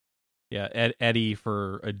Yeah, Eddie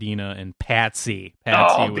for Adina and Patsy.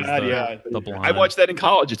 Patsy was the blonde. I watched that in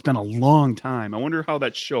college. It's been a long time. I wonder how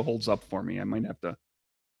that show holds up for me. I might have to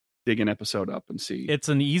dig an episode up and see. It's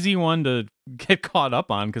an easy one to get caught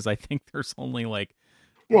up on because I think there's only like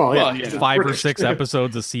 5 or 6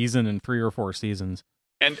 episodes a season and 3 or 4 seasons.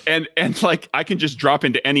 And like I can just drop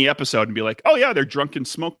into any episode and be like, oh yeah, they're drunk and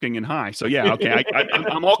smoking and high. So yeah, okay,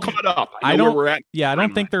 I'm all caught up. I know where we're at. Yeah, I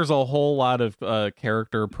don't think there's a whole lot of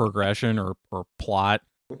character progression or plot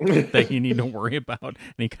that you need to worry about.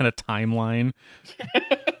 Any kind of timeline.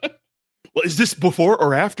 Well, is this before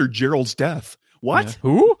or after Gerald's death? What? Yeah.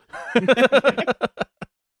 Who?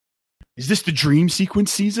 Is this the dream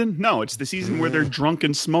sequence season? No, it's the season where they're drunk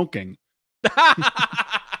and smoking.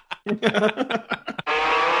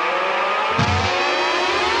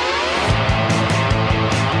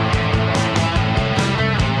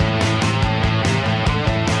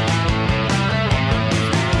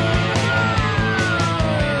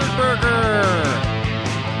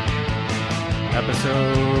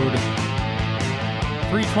 Episode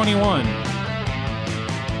 321.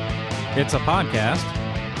 It's a podcast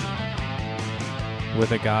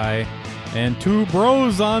with a guy and 2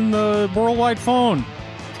 bros on the worldwide phone.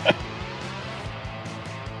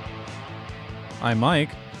 I'm Mike.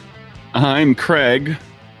 I'm Craig.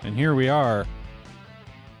 And here we are.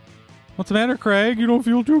 What's the matter, Craig? You don't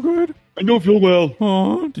feel too good? I don't feel well.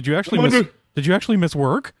 Oh, did you actually miss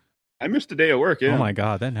work? I missed a day of work, yeah. Oh my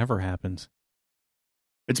God, that never happens.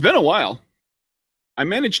 It's been a while. I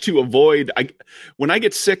managed to avoid, when I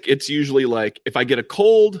get sick, it's usually like, if I get a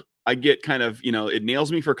cold, I get kind of, it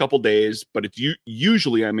nails me for a couple days, but it's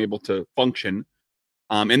usually I'm able to function.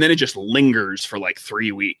 And then it just lingers for like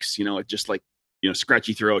 3 weeks, it just like,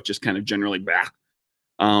 scratchy throat, just kind of generally back.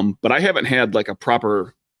 But I haven't had like a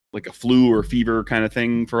proper, like a flu or fever kind of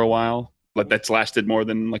thing for a while, but that's lasted more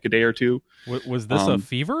than like a day or two. Was this a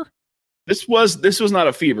fever? This was not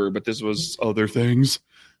a fever, but this was other things.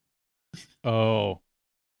 Oh,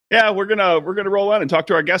 yeah, we're gonna roll on and talk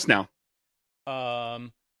to our guest now.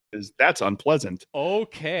 'Cause that's unpleasant.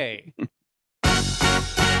 Okay.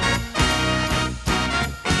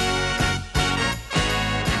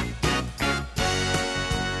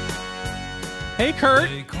 Hey, Kurt.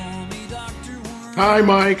 Hi,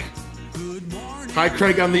 Mike. Hi,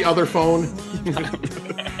 Craig on the other phone.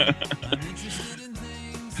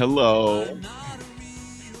 Hello.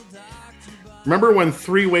 Remember when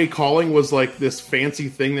 3-way calling was like this fancy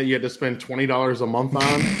thing that you had to spend $20 a month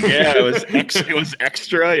on? Yeah, it was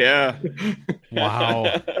extra, yeah.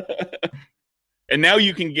 Wow. And now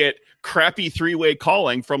you can get crappy 3-way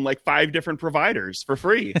calling from like 5 different providers for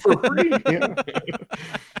free. Yeah.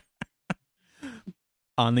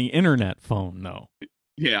 On the internet phone, though.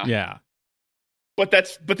 Yeah. Yeah. But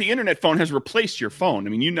the internet phone has replaced your phone.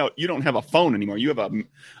 I mean, you don't have a phone anymore. You have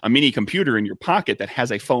a mini computer in your pocket that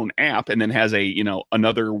has a phone app and then has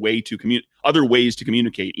another way to other ways to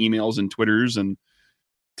communicate, emails and Twitters and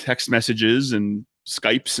text messages and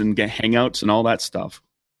Skypes and Hangouts and all that stuff.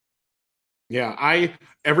 Yeah,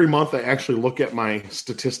 every month I actually look at my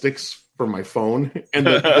statistics for my phone, and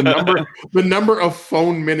the number of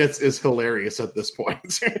phone minutes is hilarious at this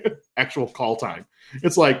point. Actual call time.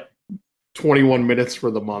 It's like 21 minutes for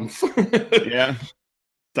the month. Yeah.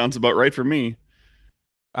 Sounds about right for me.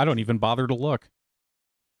 I don't even bother to look.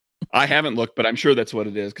 I haven't looked, but I'm sure that's what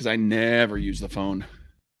it is because I never use the phone.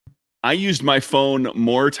 I used my phone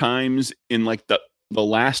more times in like the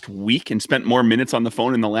last week and spent more minutes on the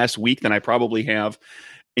phone in the last week than I probably have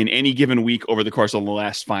in any given week over the course of the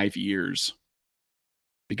last 5 years.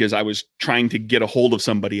 Because I was trying to get a hold of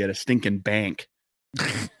somebody at a stinking bank.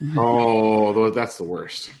 Oh, that's the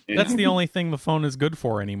worst. That's the only thing the phone is good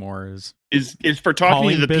for anymore is for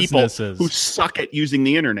talking to the businesses. People who suck at using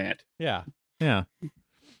the internet. Yeah. Yeah.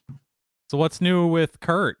 So what's new with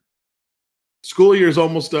Kurt? School year's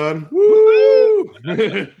almost done. Woo!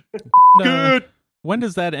 Good. When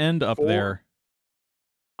does that end up there?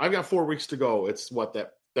 I've got 4 weeks to go. It's what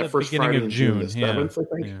that first beginning Friday of June, the 7th, I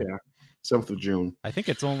think. Yeah. 7th of June. I think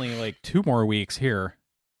it's only like 2 more weeks here.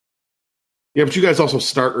 Yeah, but you guys also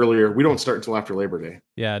start earlier. We don't start until after Labor Day.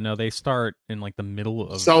 Yeah, no, they start in like the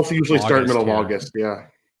middle of South usually August, start middle of August, yeah.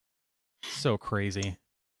 So crazy.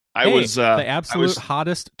 The absolute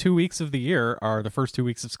hottest 2 weeks of the year are the first 2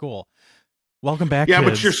 weeks of school. Welcome back, yeah, kids.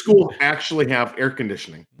 but your school actually have air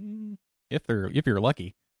conditioning. If you're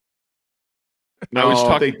lucky.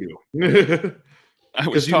 No, they do. I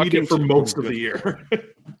was you need talking it for most of the year.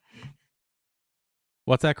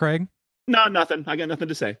 What's that, Craig? No, nothing. I got nothing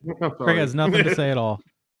to say. Craig has nothing to say at all.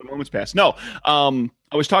 The moment's passed. No, I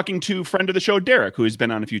was talking to a friend of the show, Derek, who has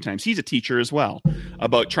been on a few times. He's a teacher as well,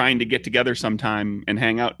 about trying to get together sometime and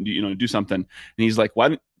hang out and, do something. And he's like, why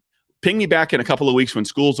don't ping me back in a couple of weeks when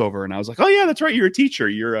school's over? And I was like, oh yeah, that's right. You're a teacher.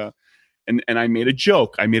 And I made a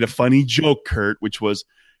joke. I made a funny joke, Kurt, which was,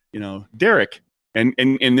 Derek, and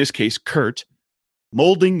in this case, Kurt,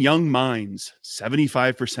 molding young minds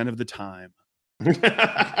 75% of the time.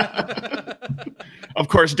 Of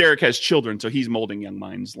course, Derek has children, so he's molding young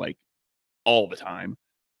minds like all the time.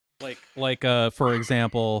 Like for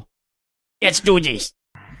example, let's do this.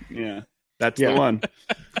 Yeah, that's the one.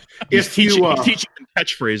 He's teaching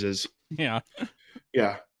catchphrases. Yeah.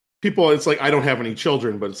 People, it's like, I don't have any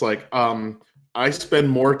children, but it's like, I spend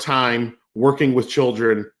more time working with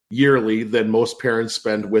children yearly than most parents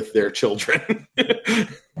spend with their children.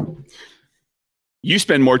 You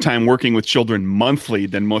spend more time working with children monthly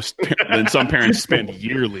than than some parents spend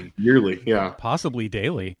yearly. Yearly, yeah. Possibly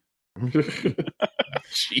daily.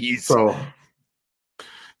 Jeez.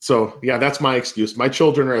 So yeah, that's my excuse. My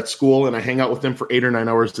children are at school and I hang out with them for 8 or 9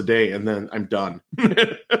 hours a day and then I'm done.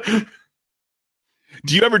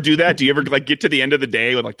 Do you ever do that? Do you ever get to the end of the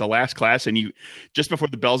day with the last class and you just before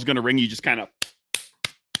the bell's going to ring, you just kind of,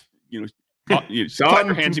 clap your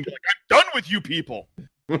hands and be like, I'm done with you people.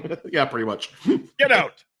 Yeah, pretty much. Get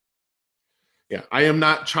out. Yeah, I am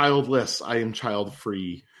not childless. I am child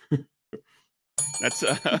free. That's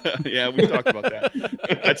yeah, we talked about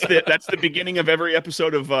that. That's the beginning of every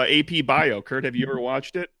episode of AP Bio. Kurt, have you ever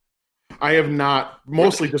watched it? I have not,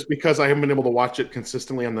 mostly just because I haven't been able to watch it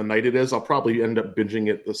consistently on the night it is. I'll probably end up binging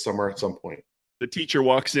it this summer at some point. The teacher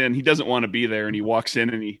walks in. He doesn't want to be there, and he walks in,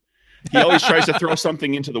 and he always tries to throw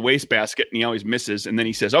something into the wastebasket, and he always misses. And then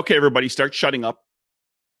he says, "Okay, everybody, start shutting up,"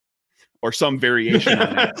 or some variation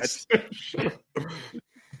on that.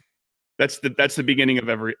 That's the beginning of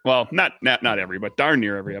every. Well, not every, but darn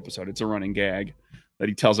near every episode. It's a running gag that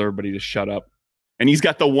he tells everybody to shut up. And he's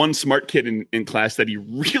got the one smart kid in class that he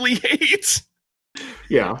really hates.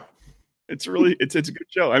 Yeah. It's a good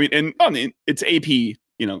show. I mean, it's AP,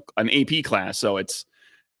 an AP class. So it's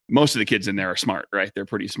most of the kids in there are smart, right? They're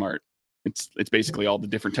pretty smart. It's basically all the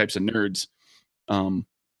different types of nerds. In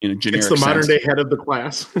a generic sense. It's the modern day head of the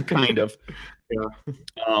class. Kind of.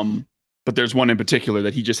 Yeah. But there's one in particular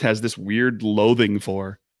that he just has this weird loathing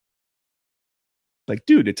for. Like,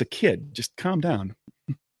 dude, it's a kid. Just calm down.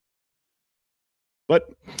 But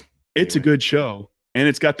it's a good show, and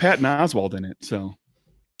it's got Patton Oswalt in it. So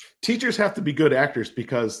teachers have to be good actors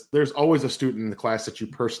because there's always a student in the class that you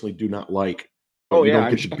personally do not like. Oh you yeah,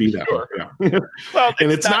 don't get to be that. Sure. Yeah. Well, and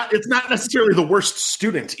it's not necessarily the worst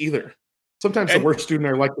student either. Sometimes the worst student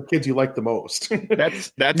are like the kids you like the most.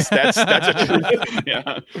 That's a truth.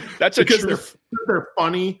 Yeah, that's a truth. They're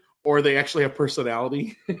funny. Or they actually have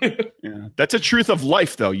personality. Yeah, that's a truth of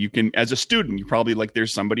life, though. You can, as a student, you probably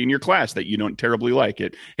there's somebody in your class that you don't terribly like.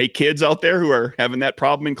 It. Hey, kids out there who are having that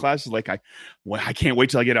problem in class, is like, I can't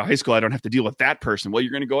wait till I get out of high school. I don't have to deal with that person. Well,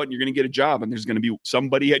 you're going to go out and you're going to get a job, and there's going to be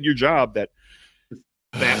somebody at your job that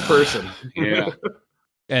person. Yeah,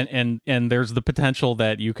 and there's the potential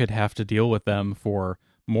that you could have to deal with them for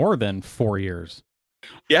more than 4 years.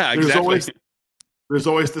 Yeah, exactly. There's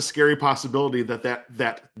always the scary possibility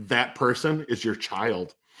that person is your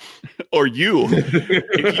child, or you.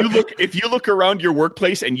 If you look around your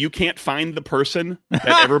workplace and you can't find the person that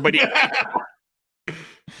everybody.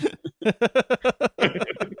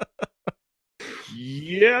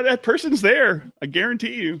 Yeah, that person's there. I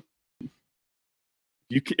guarantee you.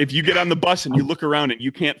 If you get on the bus and you look around and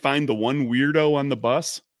you can't find the one weirdo on the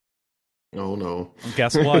bus. Oh no!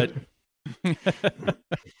 Guess what?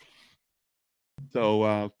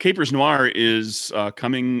 So Capers Noir is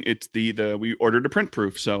coming. It's we ordered a print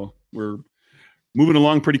proof, so we're moving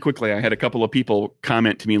along pretty quickly. I had a couple of people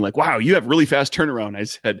comment to me like, "Wow, you have really fast turnaround." I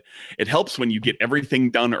said, "It helps when you get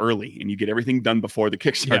everything done early and you get everything done before the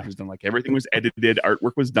Kickstarter's done. Like everything was edited,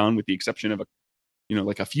 artwork was done, with the exception of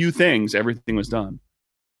a few things. Everything was done."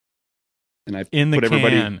 And I put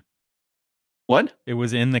everybody. Can. What? It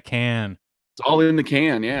was in the can. It's all in the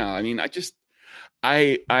can. Yeah. I mean,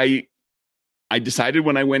 I decided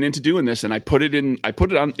when I went into doing this, and I put it on.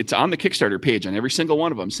 It's on the Kickstarter page on every single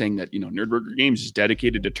one of them, saying that Nerdburger Games is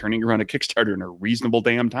dedicated to turning around a Kickstarter in a reasonable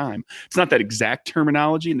damn time. It's not that exact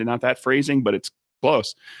terminology and not that phrasing, but it's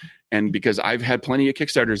close. And because I've had plenty of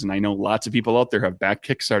Kickstarters, and I know lots of people out there have backed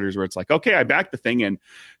Kickstarters where it's like, okay, I backed the thing, and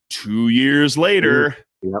 2 years later,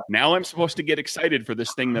 now I'm supposed to get excited for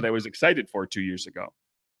this thing that I was excited for 2 years ago,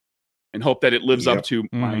 and hope that it lives up to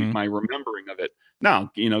my remembering of it. No,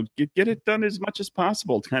 get it done as much as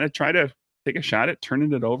possible. Kind of try to take a shot at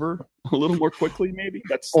turning it over a little more quickly. Maybe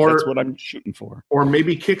that's what I'm shooting for. Or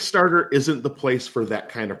maybe Kickstarter isn't the place for that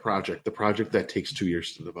kind of project. The project that takes 2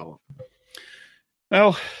 years to develop.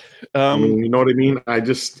 Well, you know what I mean? I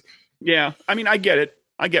get it.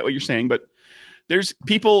 I get what you're saying, but there's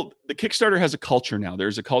people. The Kickstarter has a culture now.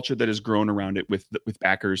 There's a culture that has grown around it with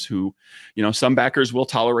backers who, some backers will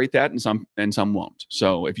tolerate that and some won't.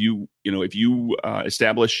 So if you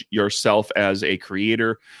establish yourself as a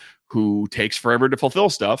creator who takes forever to fulfill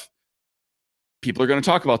stuff, people are going to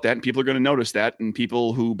talk about that and people are going to notice that. And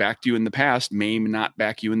people who backed you in the past may not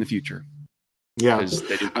back you in the future. Yeah. Because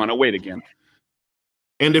they didn't want to wait again.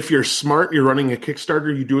 And if you're smart, you're running a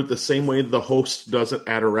Kickstarter, you do it the same way the host does it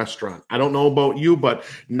at a restaurant. I don't know about you, but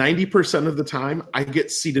 90% of the time I get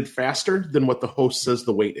seated faster than what the host says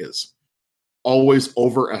the wait is. Always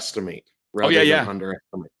overestimate rather than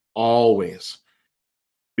underestimate. Always.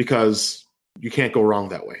 Because you can't go wrong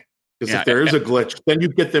that way. Because if there is a glitch, then you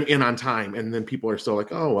get them in on time, and then people are still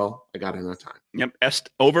like, "Oh well, I got in on time." Yep.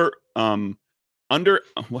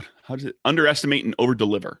 Underestimate and over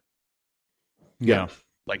deliver. Yeah.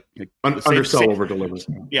 Like undersell, over deliver.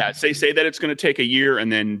 Yeah. Say that it's going to take a year,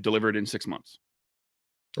 and then deliver it in 6 months,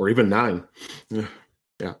 or even 9.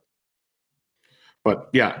 Yeah. But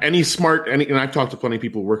yeah, and I've talked to plenty of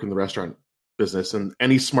people who work in the restaurant business, and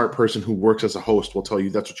any smart person who works as a host will tell you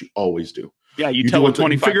that's what you always do. Yeah, you tell them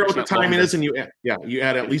 25%. Figure out what the time it is, and you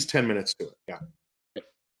add at least 10 minutes to it. Yeah.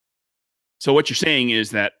 So what you're saying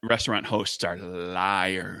is that restaurant hosts are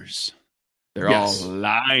liars. They're all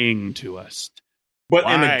lying to us. But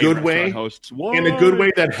in a good way. In a good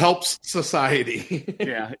way that helps society.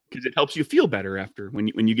 Yeah, because it helps you feel better after when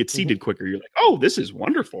you get seated quicker. You're like, oh, this is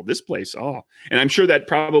wonderful. This place, and I'm sure that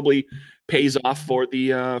probably pays off for the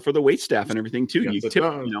waitstaff and everything too. Yes, you tip,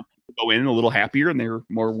 go in a little happier, and they're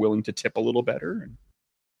more willing to tip a little better.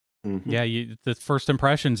 Yeah, the first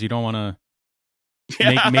impressions, you don't want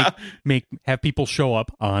to have people show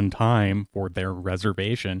up on time for their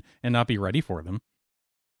reservation and not be ready for them.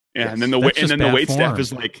 Yeah, yes. And then the waitstaff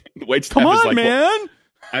is like, "Come on, man! Well,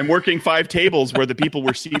 I'm working 5 tables where the people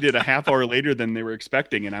were seated a half hour later than they were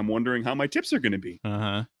expecting, and I'm wondering how my tips are going to be."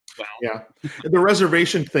 Uh-huh. Well, yeah, the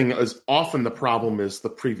reservation thing is often the problem is the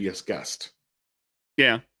previous guest.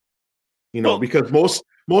 Yeah, because most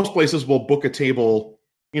places will book a table.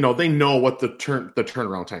 They know what the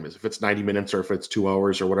turnaround time is, if it's 90 minutes or if it's 2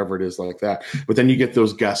 hours or whatever it is like that. But then you get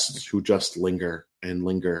those guests who just linger and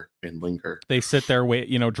linger and linger. They sit there,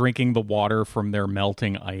 drinking the water from their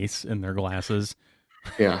melting ice in their glasses.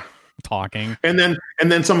 Yeah. Talking. And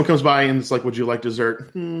then someone comes by and it's like, "Would you like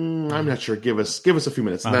dessert?" I'm not sure. Give us a few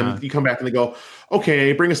minutes. And then you come back and they go,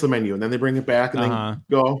 "Okay, bring us the menu." And then they bring it back and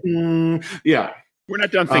they go, yeah. We're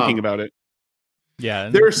not done thinking about it. Yeah.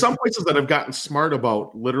 There are some places that have gotten smart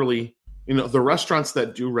about literally, the restaurants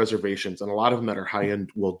that do reservations, and a lot of them that are high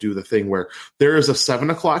end will do the thing where there is a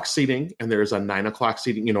 7 o'clock seating and there's a 9 o'clock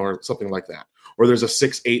seating, or something like that. Or there's a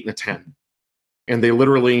 6, 8, and a 10. And they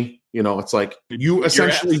literally, it's like you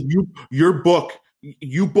essentially, you book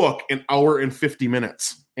an hour and 50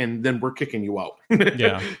 minutes and then we're kicking you out.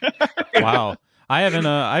 Yeah. Wow.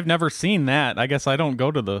 I've never seen that. I guess I don't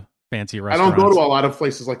go to the fancy restaurants. I don't go to a lot of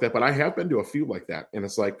places like that, but I have been to a few like that. And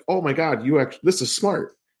it's like, oh my God, this is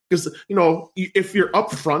smart. Because, if you're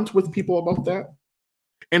upfront with people about that,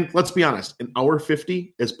 and let's be honest, an hour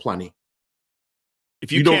 50 is plenty.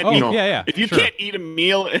 If you can't, if you can't eat a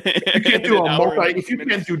meal, you can't do if you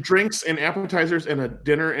can't do drinks and appetizers and a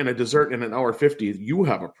dinner and a dessert in an hour 50, you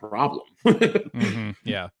have a problem. Mm-hmm.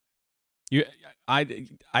 Yeah. I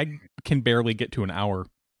can barely get to an hour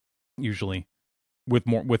usually.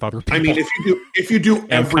 With other people. I mean, if you do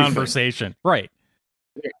everything, conversation, right?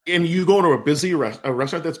 And you go to a busy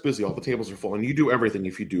restaurant that's busy, all the tables are full, and you do everything.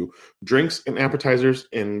 If you do drinks and appetizers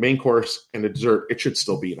and main course and a dessert, it should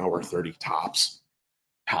still be an hour 30 tops.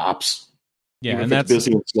 Yeah, even and that's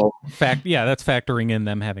busy and slow. That's factoring in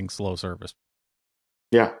them having slow service.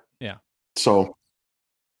 Yeah. So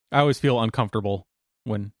I always feel uncomfortable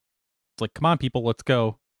when it's like, "Come on, people, let's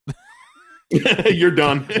go." You're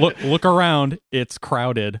done. Look around. It's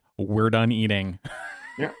crowded. We're done eating.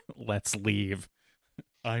 Yeah. Let's leave.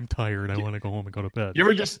 I'm tired. I want to go home and go to bed. You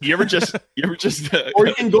ever just or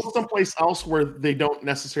you can go someplace else where they don't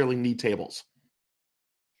necessarily need tables.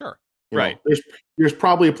 Sure. Right. There's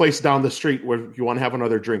probably a place down the street where if you want to have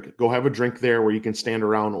another drink, go have a drink there where you can stand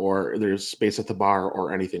around, or there's space at the bar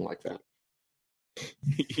or anything like that.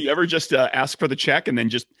 You ever just ask for the check and then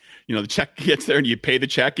just, the check gets there and you pay the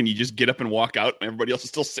check and you just get up and walk out and everybody else is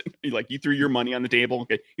still sitting. Like, you threw your money on the table.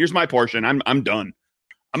 Okay, here's my portion. I'm done.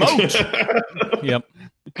 I'm out. Yep.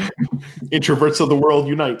 Introverts of the world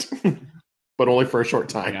unite. but only for a short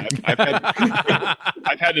time. Yeah,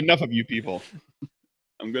 I've had enough of you people.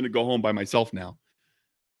 I'm going to go home by myself now.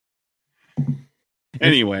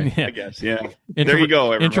 Anyway, I guess, there you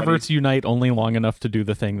go, everybody. Introverts unite only long enough to do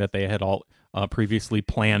the thing that they had all previously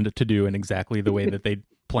planned to do in exactly the way that they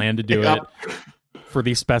planned to do it for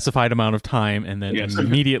the specified amount of time, and then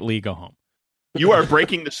immediately go home. You are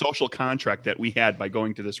breaking the social contract that we had by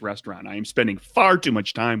going to this restaurant. I am spending far too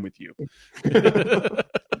much time with you.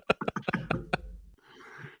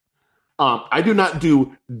 I do not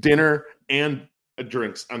do dinner and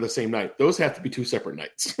drinks on the same night. Those have to be 2 separate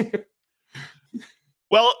nights.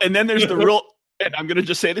 Well, and then there's the real, and I'm going to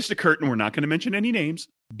just say this to Kurt, and we're not going to mention any names,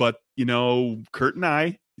 but, Kurt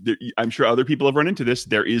and I'm sure other people have run into this.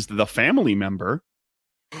 There is the family member.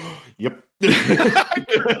 Yep.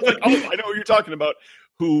 I know what you're talking about.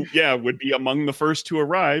 Who, would be among the first to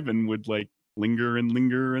arrive and would linger and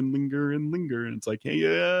linger and linger and linger. And it's like, hey,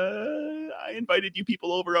 I invited you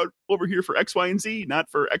people over here for X, Y, and Z,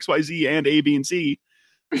 not for X, Y, Z and A, B, and C.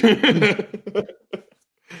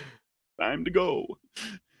 Time to go.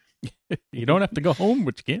 You don't have to go home,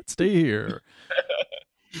 but you can't stay here.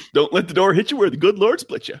 Don't let the door hit you where the good Lord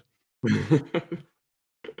split you.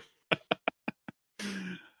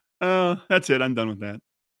 That's it. I'm done with that.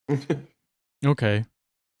 Okay.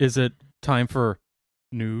 Is it time for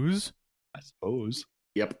news? I suppose.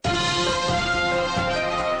 Yep.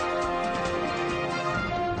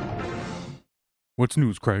 What's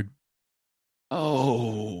news, Craig?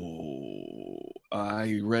 Oh,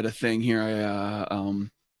 I read a thing here.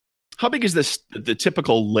 How big is this? The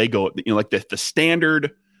typical Lego, like the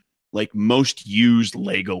standard, most used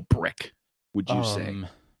Lego brick? Would you say?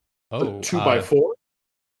 Oh, 2x4,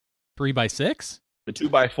 3x6. The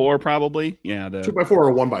 2x4, probably. Yeah, the 2x4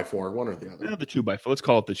 or 1x4, one or the other. Yeah, the 2x4. Let's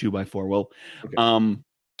call it the 2x4. Well, okay.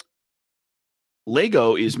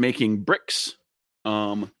 Lego is making bricks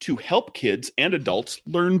to help kids and adults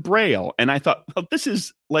learn Braille. And I thought, well, this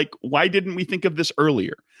is why didn't we think of this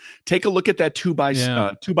earlier? Take a look at that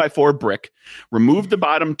 2x4 brick, remove the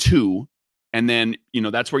bottom 2, and then,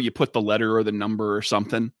 that's where you put the letter or the number or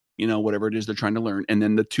something, whatever it is they're trying to learn. And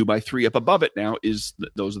then the 2x3 up above it now is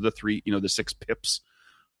those are the 3, the 6 pips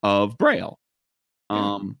of Braille.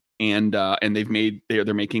 And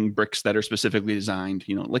they're making bricks that are specifically designed,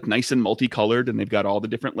 nice and multicolored, and they've got all the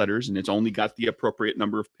different letters, and it's only got the appropriate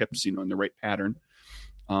number of pips, in the right pattern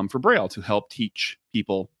for Braille to help teach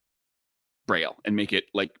people Braille and make it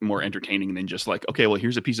more entertaining than just okay, well,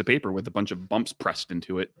 here's a piece of paper with a bunch of bumps pressed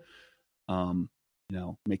into it,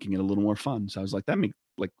 making it a little more fun. So I was like,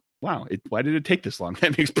 wow, why did it take this long?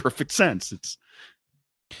 That makes perfect sense.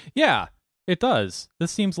 Yeah, it does.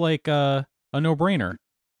 This seems like a no-brainer.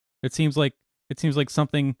 It seems like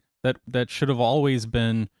something that should have always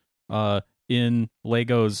been in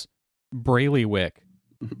Lego's Braillewick.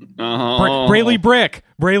 Braille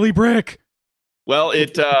brick. Well,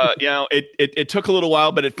 it took a little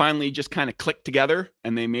while, but it finally just kind of clicked together,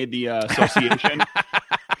 and they made the association.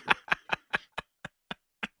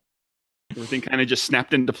 Everything kind of just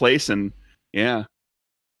snapped into place, and so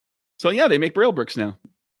they make Braille bricks now,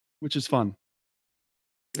 which is fun.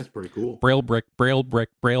 That's pretty cool. Braille brick. Braille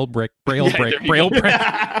brick.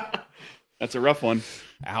 That's a rough one.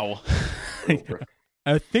 Ow.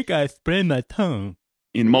 I think I sprained my tongue.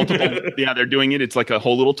 In multiple, they're doing it. It's like a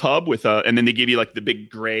whole little tub with and then they give you the big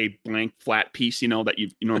gray blank flat piece, that you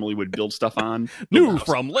normally would build stuff on. New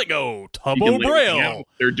from Lego, Tubbo Braille. Yeah,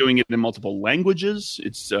 they're doing it in multiple languages.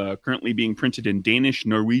 It's currently being printed in Danish,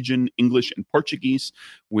 Norwegian, English, and Portuguese,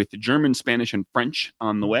 with German, Spanish, and French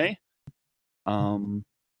on the way.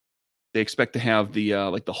 They expect to have the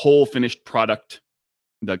the whole finished product,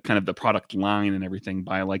 the kind of the product line and everything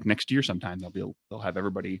by next year sometime. They'll have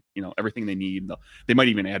everybody, everything they need. They might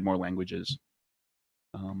even add more languages.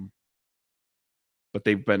 But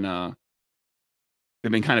they've been kind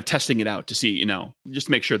of testing it out to see, just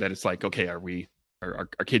to make sure that it's okay,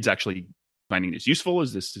 are kids actually finding this useful?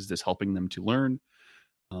 Is this helping them to learn?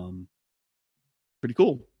 Pretty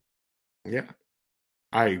cool. Yeah.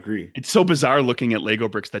 I agree. It's so bizarre looking at Lego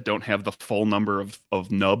bricks that don't have the full number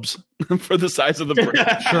of nubs for the size of the brick.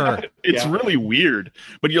 Sure. It's really weird.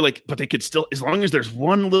 But you're but they could still, as long as there's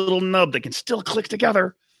one little nub, they can still click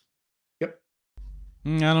together. Yep. I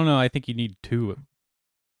don't know. I think you need 2.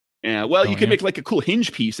 Yeah, well, you could make a cool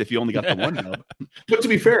hinge piece if you only got the one nub. But to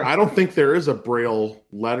be fair, I don't think there is a Braille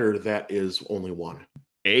letter that is only one.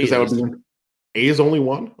 A is only one? A is only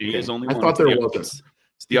one. I thought there wasn't.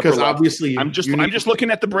 Because obviously, I'm just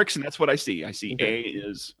looking at the bricks, and that's what I see. I see A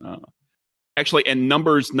is actually, and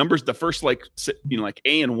numbers. The first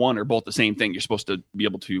A and 1 are both the same thing. You're supposed to be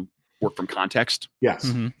able to work from context. Yes.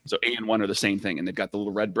 Mm-hmm. So A and 1 are the same thing, and they've got the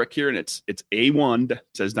little red brick here, and it's A1 that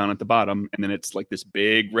says down at the bottom, and then it's like this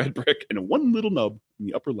big red brick and one little nub in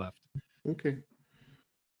the upper left. Okay.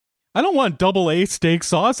 I don't want double A steak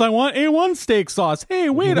sauce. I want A1 steak sauce. Hey,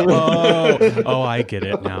 wait. Oh, I get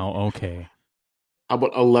it now. Okay. How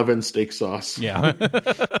about 11 steak sauce? Yeah.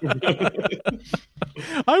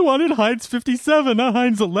 I wanted Heinz 57, not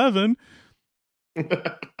Heinz 11.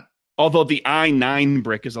 Although the I-9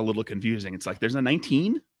 brick is a little confusing. It's like, there's a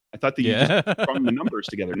 19? I thought that you just strung the numbers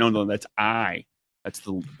together. No, that's I. That's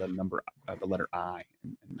the number, the letter I.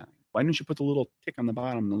 And 9. Why didn't you put the little tick on the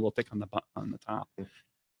bottom and the little tick on the top?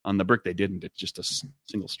 On the brick, they didn't. It's just a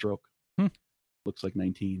single stroke. Looks like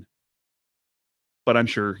 19. But I'm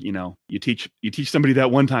sure, you teach somebody that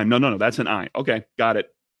one time. No, that's an I. Okay, got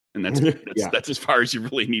it. And that's as far as you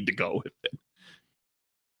really need to go with it.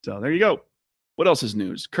 So there you go. What else is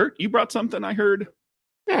news? Kurt, you brought something, I heard.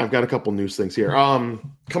 Yeah, I've got a couple news things here.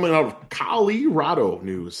 Coming out of Colorado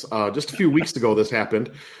news. Just a few weeks ago, this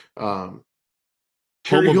happened.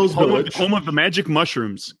 Cherry Hills Village. Home of the magic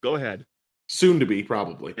mushrooms. Go ahead. Soon to be,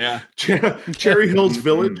 probably. Yeah. Cherry Hills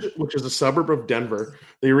Village, which is a suburb of Denver,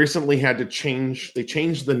 they recently had to change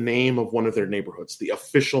the name of one of their neighborhoods, the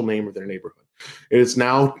official name of their neighborhood. It is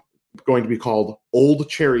now going to be called Old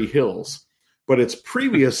Cherry Hills, but its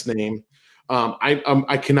previous name,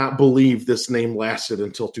 I cannot believe this name lasted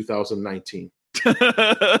until 2019.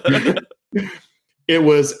 It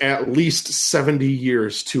was at least 70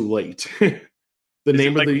 years too late. The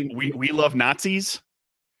name of the we love Nazis.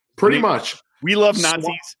 Pretty much. We love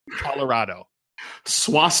Nazis, Colorado.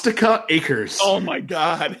 Swastika Acres. Oh my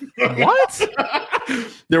God. What?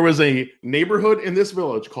 There was a neighborhood in this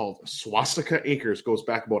village called Swastika Acres. Goes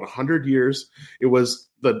back about 100 years. It was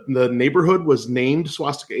the neighborhood was named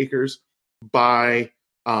Swastika Acres by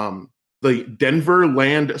the Denver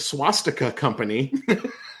Land Swastika Company.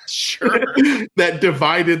 Sure. That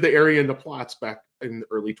divided the area into plots back in the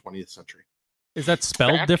early 20th century. Is that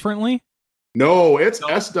spelled differently? No, it's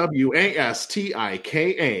Swastika.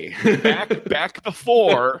 Back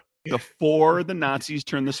before the Nazis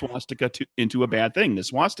turned the swastika into a bad thing. The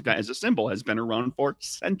swastika as a symbol has been around for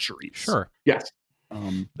centuries. Sure. Yes.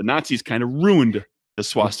 The Nazis kind of ruined the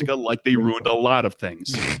swastika like they ruined a lot of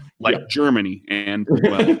things, like Germany and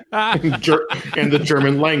and the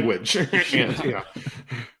German language.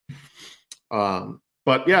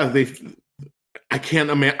 But yeah, I can't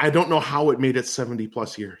imagine. I don't know how it made it 70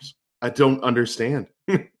 plus years. I don't understand.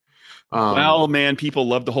 Well, man, people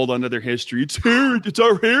love to hold on to their history. It's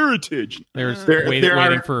our heritage. There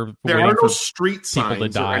are no street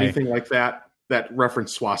signs or anything like that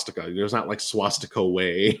reference swastika. There's not like Swastika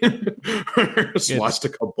Way,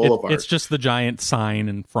 Swastika Boulevard. It's just the giant sign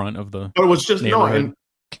in front of the. But it was just and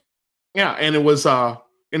it was and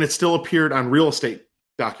it still appeared on real estate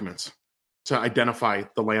documents to identify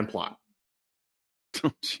the land plot.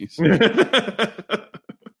 Oh, jeez.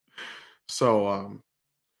 So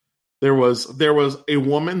there was a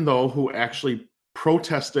woman though who actually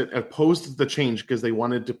protested, opposed the change because they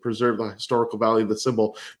wanted to preserve the historical value of the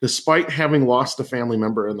symbol, despite having lost a family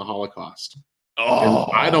member in the Holocaust. Oh,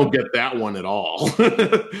 and I don't get that one at all.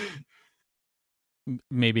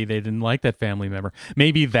 Maybe they didn't like that family member.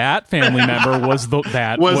 Maybe that family member was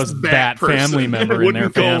that family member in their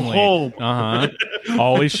family.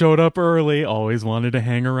 Always showed up early. Always wanted to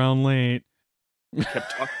hang around late.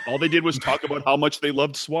 All they did was talk about how much they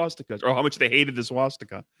loved swastikas or how much they hated the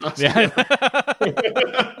swastika. Yeah.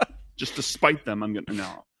 Just to spite them, I'm gonna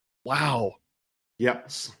no. Wow.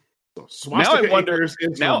 Yep. So swastika. Now I wonder.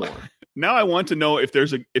 Now I want to know if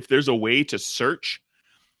there's a way to search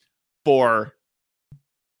for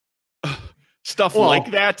stuff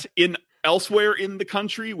like that elsewhere in the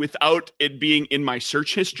country without it being in my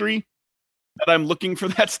search history that I'm looking for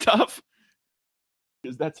that stuff.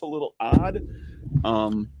 Because that's a little odd.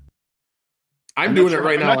 I'm doing it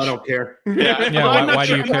right now. I don't care. Yeah. Why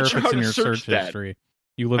do you care if it's in your search history?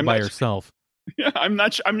 You live by yourself. Yeah, I'm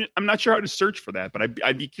not sure how to search for that, but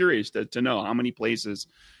I'd be curious to know how many places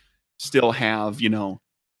still have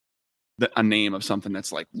a name of something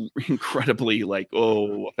that's like incredibly like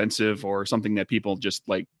offensive or something that people just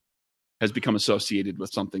like has become associated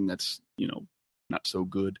with something that's not so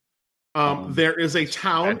good. There is a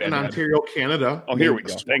town in Ontario, Canada. Oh, here we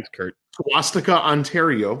go. Thanks, Kurt. Swastika,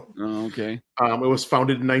 Ontario. Oh, okay. It was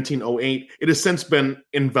founded in 1908. It has since been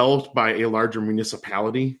enveloped by a larger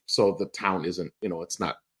municipality, so the town isn't. It's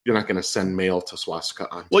not. You're not going to send mail to Swastika,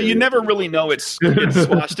 Ontario. Well, you never really know it's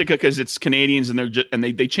swastika because it's Canadians and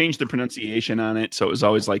they changed the pronunciation on it, so it was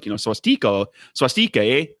always like swastika,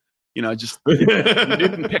 eh? Just you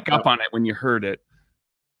didn't pick up on it when you heard it.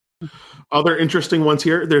 Other interesting ones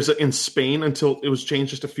here. There's in Spain until it was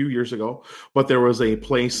changed just a few years ago, but there was a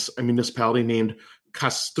municipality named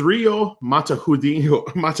Castrillo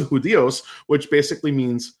Matajudios, which basically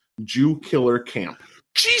means Jew killer camp.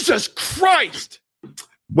 Jesus Christ!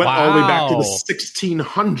 Went all the way back to the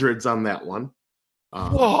 1600s on that one.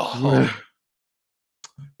 Whoa!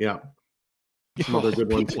 Yeah. Another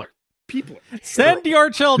good one. People. Send your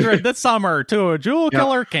children this summer to a Jew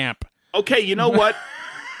killer camp. Okay, you know what?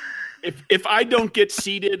 If I don't get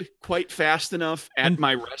seated quite fast enough at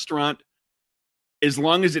my restaurant, as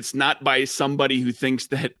long as it's not by somebody who thinks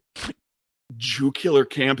that Jew killer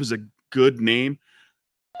camp is a good name,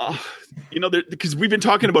 because we've been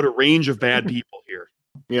talking about a range of bad people here.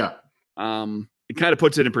 Yeah. It kind of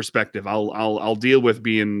puts it in perspective. I'll deal with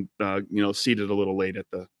being seated a little late at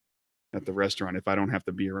the restaurant if I don't have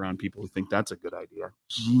to be around people who think that's a good idea.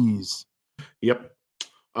 Jeez. Yep.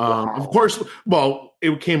 Of course, well,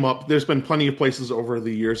 it came up. There's been plenty of places over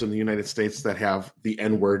the years in the United States that have the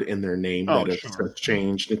N-word in their name that has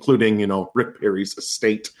changed, including, Rick Perry's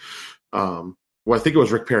estate. I think it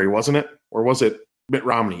was Rick Perry, wasn't it? Or was it Mitt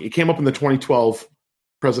Romney? It came up in the 2012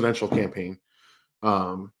 presidential campaign.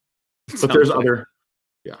 But there's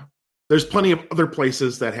there's plenty of other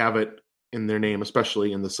places that have it in their name,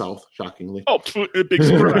 especially in the South, shockingly. Oh, big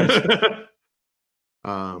surprise.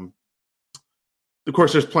 Of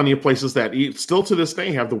course, there's plenty of places that still to this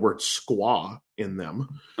day have the word squaw in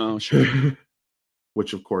them. Oh, sure.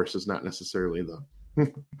 Which, of course, is not necessarily the,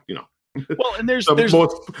 Well, and there's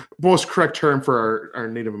most correct term for our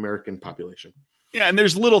Native American population. Yeah, and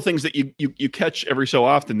there's little things that you catch every so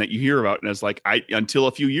often that you hear about, and it's like until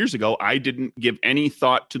a few years ago, I didn't give any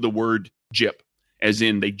thought to the word gyp, as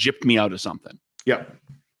in they gypped me out of something. Yeah,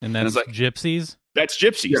 and that's like, gypsies. That's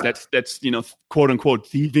gypsies. Yeah. That's quote unquote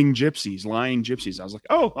thieving gypsies, lying gypsies. I was like,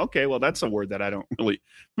 oh, okay, well that's a word that I don't really.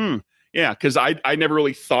 Yeah, because I never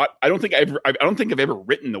really thought. I don't think I've ever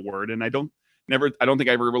written the word, and I don't think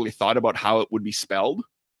I ever really thought about how it would be spelled.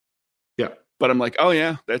 Yeah, but I'm like, oh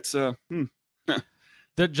yeah, that's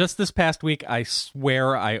Just this past week, I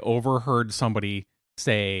swear I overheard somebody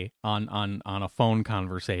say on a phone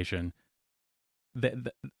conversation that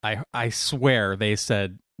I swear they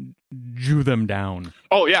said "Jew them down."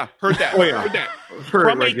 Oh yeah, heard that. Oh yeah, heard that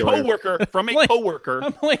from a coworker. From a coworker.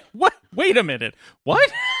 I'm like, what? Wait a minute,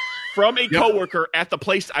 what? From a coworker at the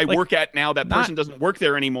place I work at now. That person doesn't work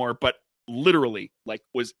there anymore, but literally,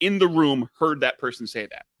 was in the room, heard that person say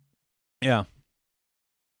that. Yeah.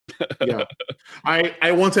 Yeah,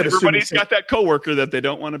 I once had everybody's got that coworker that they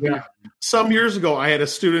don't want to be. Yeah. Some years ago, I had a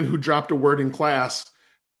student who dropped a word in class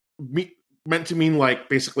meant to mean like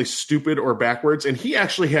basically stupid or backwards, and he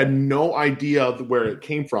actually had no idea where it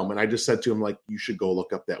came from. And I just said to him, like, you should go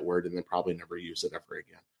look up that word and then probably never use it ever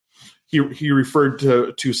again. He referred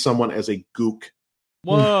to someone as a gook.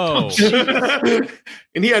 Whoa.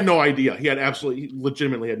 And he had no idea. He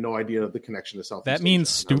legitimately had no idea of the connection to South. That means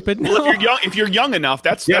stupid. Well, if you're young enough,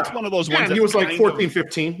 that's one of those ones. And he was like 14,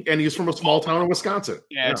 15, and he's from a small town in Wisconsin.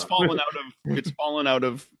 Yeah, it's fallen out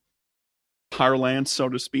of parlance, so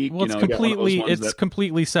to speak. Well, it's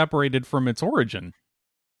completely separated from its origin.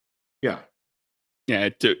 Yeah. Yeah,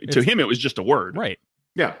 to him it was just a word. Right.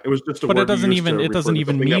 Yeah, it was just a word. But it doesn't even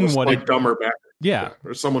mean what it dumb or backwards. Yeah.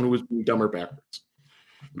 Or someone who was being dumb or backwards.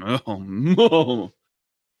 Oh no.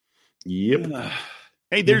 Yep.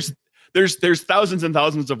 Hey, there's thousands and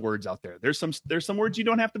thousands of words out there. There's some words you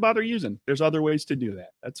don't have to bother using. There's other ways to do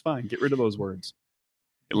that. That's fine. Get rid of those words.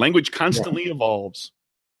 Language constantly evolves.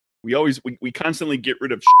 We constantly get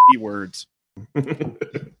rid of shitty words.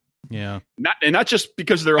 Yeah. Not just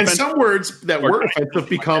because they're offensive. And some words that were offensive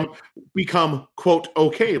become quote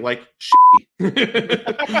okay, like shitty.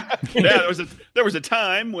 Yeah, there was a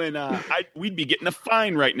time when we'd be getting a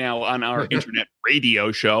fine right now on our internet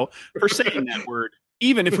radio show for saying that word,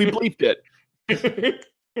 even if we bleeped it.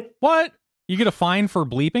 What? You get a fine for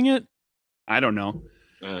bleeping it? I don't know.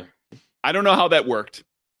 I don't know how that worked.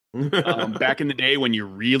 Back in the day when you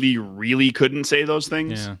really, really couldn't say those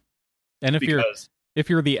things. Yeah. And if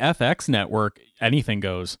you're the FX network, anything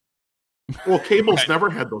goes. Well, cable's never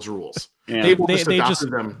had those rules. Yeah. Cable just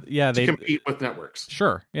adopted them to compete with networks.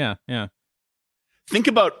 Sure. Yeah. Yeah. Think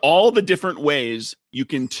about all the different ways you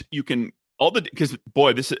can because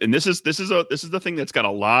boy, this is the thing that's got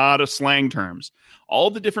a lot of slang terms.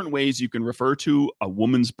 All the different ways you can refer to a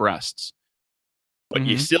woman's breasts, but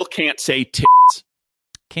you still can't say tits.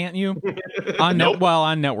 Can't you? On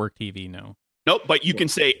network TV, no. Nope, but you can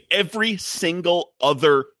say every single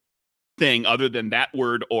other thing other than that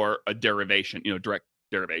word or a derivation, direct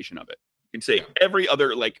derivation of it. You can say every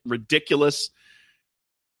other like ridiculous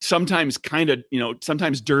sometimes kind of,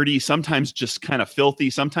 sometimes dirty, sometimes just kind of filthy,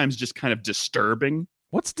 sometimes just kind of disturbing.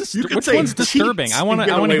 Which one's disturbing? I want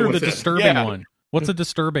to hear the disturbing one. What's a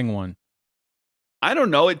disturbing one? I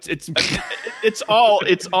don't know. It's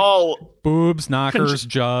all boobs, knockers,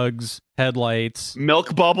 jugs, headlights,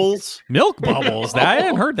 milk bubbles. I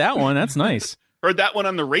hadn't heard that one. That's nice. Heard that one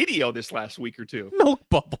on the radio this last week or two. Milk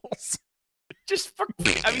bubbles.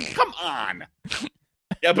 Come on.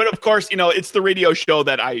 Yeah, but of course, it's the radio show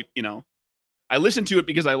that I listen to it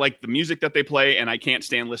because I like the music that they play, and I can't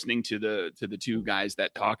stand listening to the two guys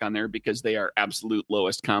that talk on there because they are absolute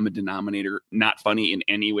lowest common denominator, not funny in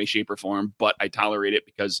any way, shape, or form, but I tolerate it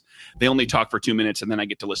because they only talk for 2 minutes and then I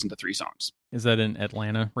get to listen to 3 songs. Is that an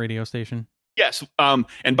Atlanta radio station? Yes.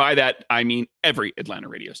 And by that, I mean every Atlanta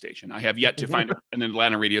radio station. I have yet to find an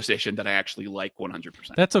Atlanta radio station that I actually like 100%.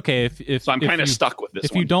 That's okay. So I'm kind of stuck with this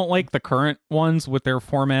If you don't like the current ones with their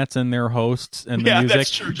formats and their hosts and the music,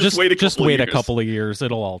 that's true. Just wait a couple of years.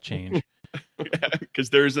 It'll all change. Because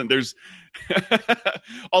there's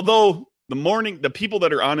although the people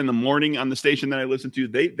that are on in the morning on the station that I listen to,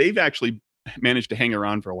 they've actually managed to hang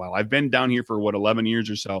around for a while. I've been down here for 11 years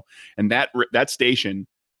or so, and that station,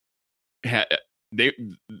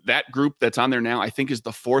 that group that's on there now, I think is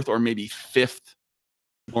the 4th or maybe 5th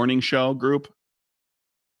morning show group,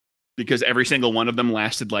 because every single one of them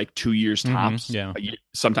lasted like 2 years tops.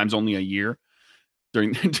 Sometimes only a year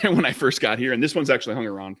during when I first got here, and this one's actually hung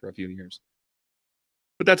around for a few years.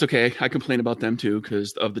 But that's okay. I complain about them too,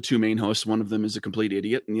 because of the 2 main hosts, one of them is a complete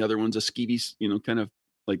idiot and the other one's a skeevy, kind of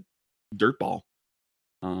like dirtball.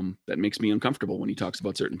 That makes me uncomfortable when he talks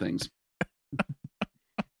about certain things.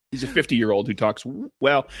 He's a 50-year-old who talks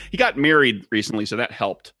well. He got married recently, so that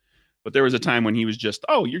helped. But there was a time when he was just,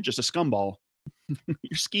 you're just a scumball.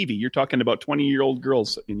 You're skeevy. You're talking about 20-year-old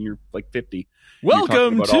girls and you're like 50.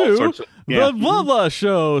 Welcome to the Blah Blah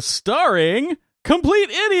Show, starring Complete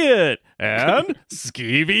Idiot and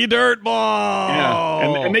Skeevy Dirtball.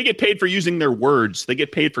 Yeah, and they get paid for using their words. They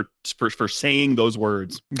get paid for saying those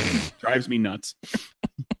words. Drives me nuts.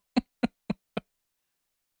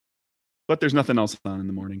 But there's nothing else on in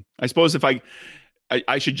the morning. I suppose if I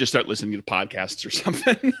should just start listening to podcasts or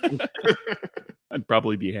something. I'd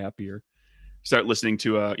probably be happier. Start listening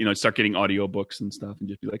to start getting audiobooks and stuff, and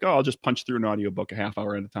just be like, I'll just punch through an audiobook a half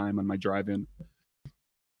hour at a time on my drive-in.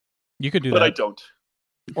 You could do that. But I don't.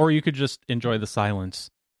 Or you could just enjoy the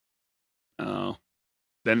silence. Oh.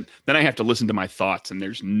 Then I have to listen to my thoughts, and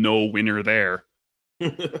there's no winner there.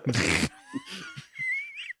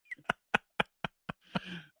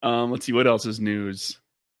 Let's see what else is news.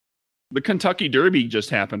 The Kentucky Derby just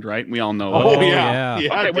happened, right? We all know. Oh yeah.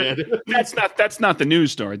 Okay, that's not the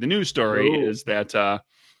news story. The news story is that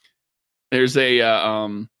there's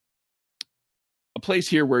a place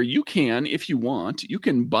here where you can, if you want, you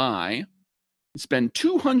can spend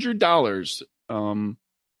 $200.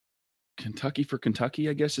 Kentucky for Kentucky,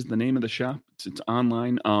 I guess, is the name of the shop. It's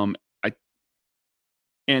online.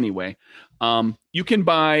 Anyway, you can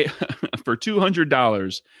buy for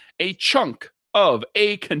 $200 a chunk of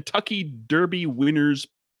a Kentucky Derby winner's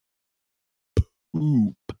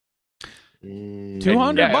poop.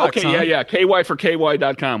 $200. Okay, huh? Yeah. KY for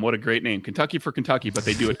KY.com. What a great name. Kentucky for Kentucky, but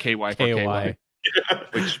they do it KY for KY.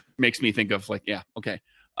 Which makes me think of okay.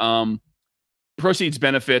 Proceeds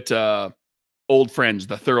benefit old friends,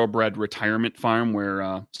 the Thoroughbred Retirement Farm,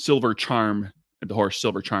 where Silver Charm, the horse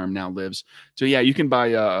Silver Charm, now lives. So yeah, you can buy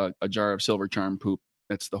a jar of Silver Charm poop.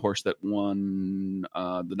 That's the horse that won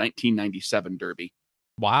the 1997 Derby.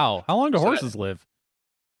 Wow. How long do horses live?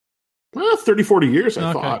 30, 40 years,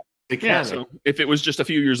 I thought. They can. Yeah, so if it was just a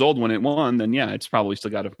few years old when it won, then yeah, it's probably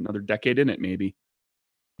still got another decade in it, maybe.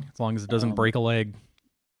 As long as it doesn't break a leg.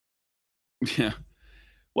 Yeah.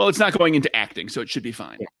 Well, it's not going into acting, so it should be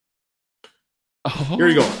fine. Yeah. Here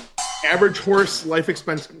you go. Average horse life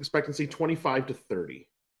expectancy 25 to 30.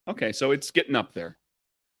 Okay, so it's getting up there.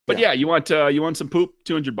 But yeah, you want some poop?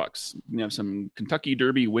 $200. You have some Kentucky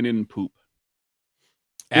Derby winning poop.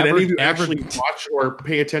 Did any of you actually watch or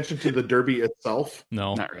pay attention to the Derby itself?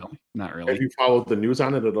 No, not really. Have you followed the news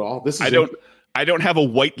on it at all? I don't have a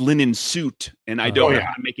white linen suit, and I don't know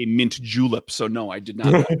how to make a mint julep. So no, I did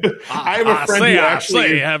not. I have a friend who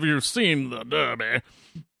actually. Have you seen the Derby?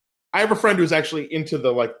 I have a friend who's actually into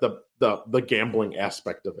the gambling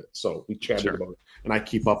aspect of it. So we chatted about it, and I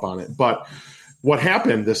keep up on it. But what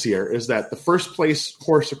happened this year is that the first place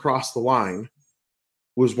horse across the line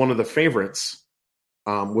was one of the favorites,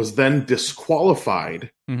 was then disqualified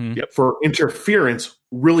for interference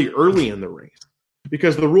really early in the race.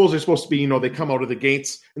 because the rules are supposed to be, they come out of the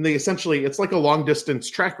gates and they essentially, it's like a long distance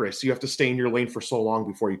track race. So you have to stay in your lane for so long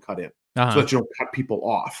before you cut in so that you don't cut people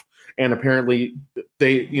off. And apparently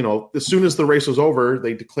they, as soon as the race was over,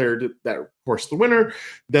 they declared that horse the winner.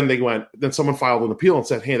 Then someone filed an appeal and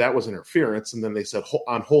said, hey, that was interference. And then they said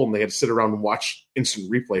on hold, and they had to sit around and watch instant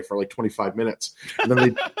replay for like 25 minutes. And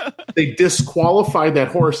then they disqualified that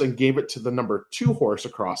horse and gave it to the number 2 horse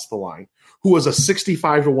across the line, who was a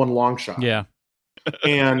 65-1 long shot. Yeah.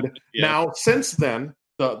 And now since then,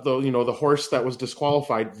 the horse that was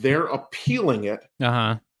disqualified, they're appealing it.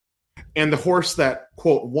 Uh-huh. And the horse that,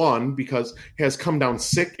 quote, won because has come down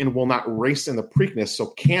sick and will not race in the Preakness, so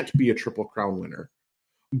can't be a Triple Crown winner.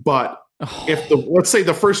 But if let's say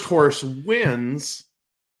the first horse wins,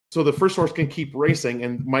 so the first horse can keep racing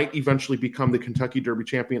and might eventually become the Kentucky Derby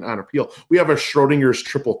champion on appeal. We have a Schrodinger's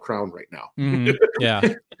Triple Crown right now. Mm-hmm. Yeah.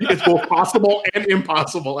 It's both possible and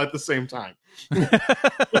impossible at the same time.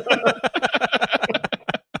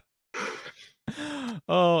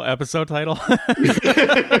 Oh, episode title.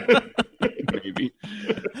 Maybe.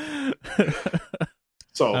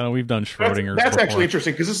 So we've done Schrodinger's. That's before. actually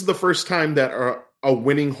interesting because this is the first time that a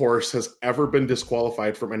winning horse has ever been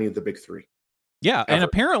disqualified from any of the big 3. Yeah, Ever. and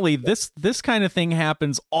apparently this kind of thing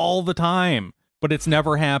happens all the time, but it's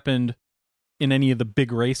never happened in any of the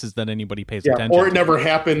big races that anybody pays attention or it to. never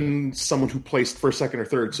happened someone who placed first, second, or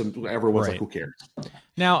third, so everyone's like, who cares?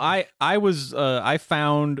 Now, I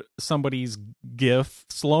found somebody's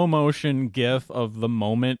slow motion GIF of the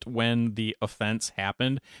moment when the offense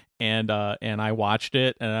happened, and I watched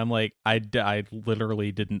it, and I'm like, I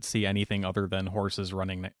literally didn't see anything other than horses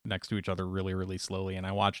running next to each other really, really slowly, and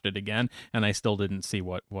I watched it again, and I still didn't see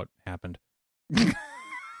what happened.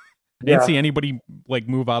 I didn't see anybody like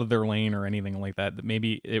move out of their lane or anything like that.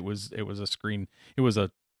 Maybe it was a screen or a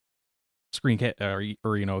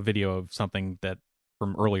video of something that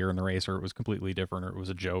from earlier in the race, or it was completely different, or it was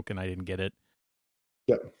a joke and I didn't get it.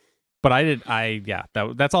 Yeah. But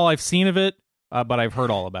that's all I've seen of it. But I've heard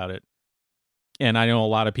all about it. And I know a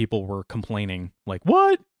lot of people were complaining like,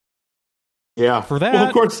 what? Yeah. For that. Well,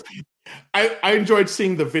 of course, I enjoyed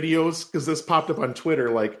seeing the videos because this popped up on Twitter.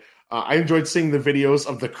 Like, I enjoyed seeing the videos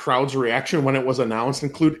of the crowd's reaction when it was announced,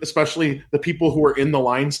 especially the people who were in the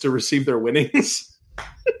lines to receive their winnings.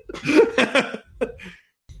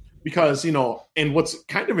 Because, and what's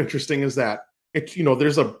kind of interesting is that,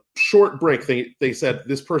 there's a short break. They said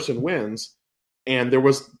this person wins, and there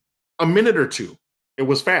was a minute or two. It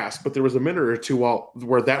was fast, but there was a minute or two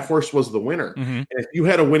where that horse was the winner. Mm-hmm. And if you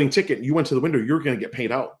had a winning ticket and you went to the window, you were going to get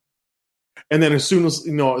paid out. And then as soon as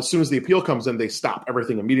the appeal comes in, they stop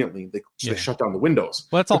everything immediately. They shut down the windows.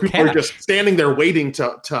 Well, that's all people cash. are just standing there waiting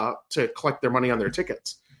to collect their money on their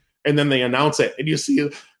tickets. And then they announce it. And you see,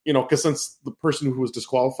 because since the person who was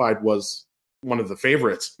disqualified was one of the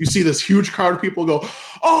favorites, you see this huge crowd of people go,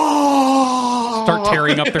 oh! Start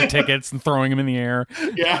tearing up their tickets and throwing them in the air.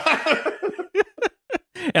 Yeah.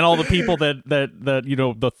 And all the people that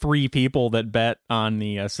the 3 people that bet on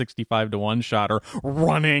the 65-1 shot are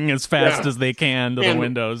running as fast as they can to the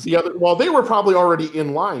windows. They were probably already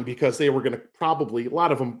in line because they were going to a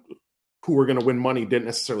lot of them who were going to win money didn't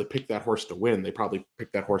necessarily pick that horse to win. They probably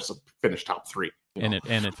picked that horse to finish top 3. And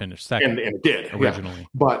it finished second. And it did originally. Yeah.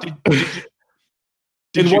 But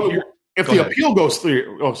if the appeal goes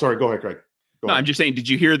through, oh, sorry, go ahead, Craig. No, I'm just saying. Did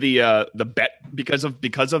you hear the bet because of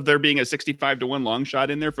there being a 65-1 long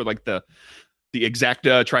shot in there for like the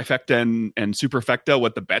exacta, trifecta, and superfecta?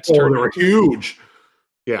 What the bets turned? They were huge.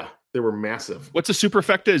 Yeah, they were massive. What's a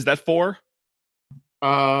superfecta? Is that 4?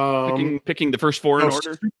 Picking the first 4 in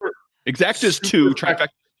order. Exacta is 2, trifecta is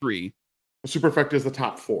 3. Superfecta is the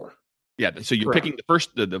top 4. Yeah, so you're picking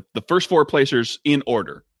the first 4 placers in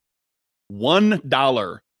order.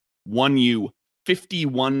 $1 won you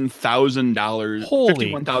 $51,000,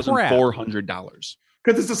 $51,400.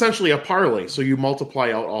 Because it's essentially a parlay, so you multiply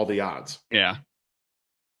out all the odds. Yeah,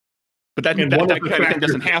 but that kind of thing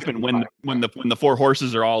doesn't happen when the 4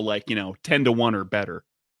 horses are all like 10-1 or better.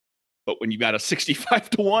 But when you got a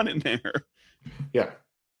 65-1 in there, yeah,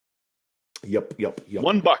 yep.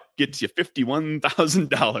 $1 gets you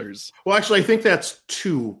 $51,000. Well, actually, I think that's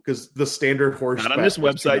 2 because the standard horse not on this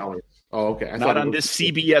website. $2. Oh, okay. Not on this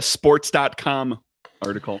CBSSports.com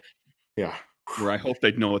article. Yeah. Where I hope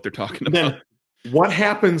they know what they're talking about. Then, what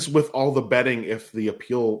happens with all the betting if they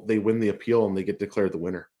win the appeal and they get declared the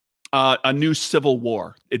winner? A new civil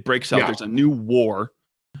war. It breaks out. Yeah. There's a new war.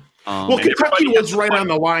 Kentucky was right on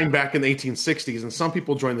the line back in the 1860s, and some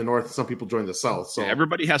people joined the North and some people joined the South. So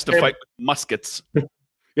everybody has to fight with muskets.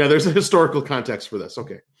 Yeah, there's a historical context for this.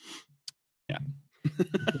 Okay. Yeah.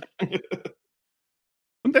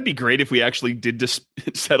 Wouldn't that be great if we actually did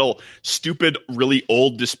settle stupid, really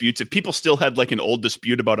old disputes? If people still had like an old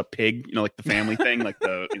dispute about a pig, like the family thing, like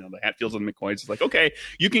the the Hatfields and the McCoys, it's like, okay,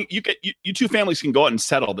 you two families can go out and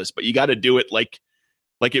settle this, but you got to do it like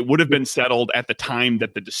it would have been settled at the time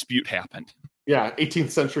that the dispute happened. Yeah,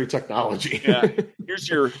 18th century technology. Yeah, here's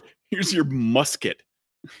your musket.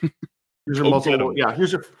 Here's your muzzle. Yeah,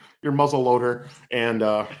 here's your muzzle loader, and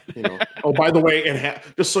oh, by the way,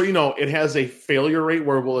 just so you know, it has a failure rate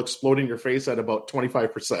where it will explode in your face at about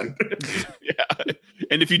 25%. Yeah,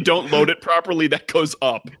 and if you don't load it properly, that goes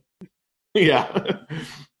up. Yeah.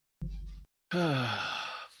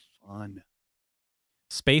 Fun.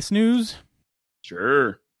 Space news.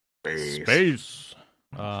 Sure. Space.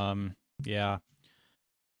 Yeah.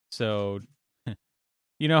 So,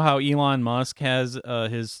 you know how Elon Musk has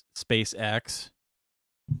his SpaceX,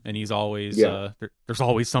 and he's always there's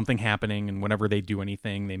always something happening, and whenever they do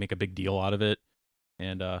anything, they make a big deal out of it.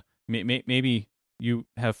 And maybe you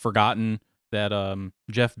have forgotten that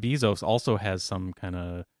Jeff Bezos also has some kind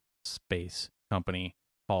of space company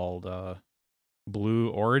called Blue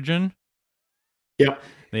Origin. Yep.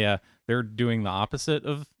 Yeah, they're doing the opposite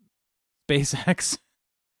of SpaceX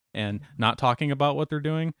and not talking about what they're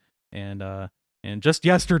doing. And just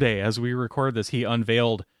yesterday, as we record this, he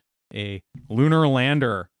unveiled a lunar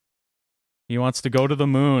lander. He wants to go to the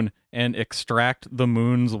moon and extract the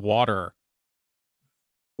moon's water.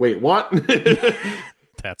 Wait, what?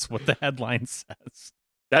 That's what the headline says.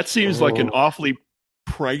 That seems like an awfully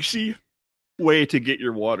pricey way to get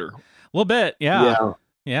your water. A little bit, yeah.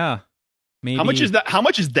 Maybe How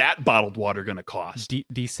much is that bottled water going to cost?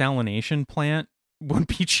 Desalination plant would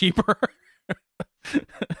be cheaper.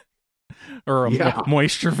 Or a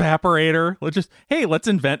moisture evaporator. Let's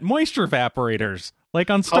invent moisture evaporators, like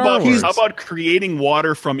on Star Wars. How about creating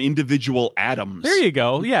water from individual atoms? There you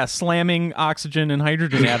go. Yeah, slamming oxygen and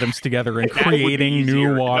hydrogen atoms together and creating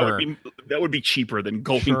new water. That would be cheaper than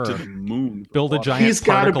going to the moon. Build a giant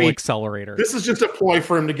particle accelerator. This is just a ploy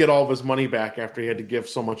for him to get all of his money back after he had to give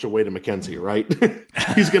so much away to Mackenzie, right?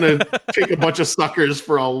 He's going to take a bunch of suckers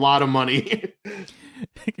for a lot of money.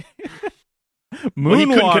 He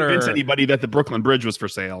couldn't convince anybody that the Brooklyn Bridge was for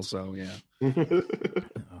sale, so yeah.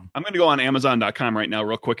 I'm going to go on Amazon.com right now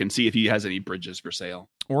real quick and see if he has any bridges for sale.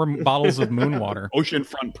 Or bottles of moon water.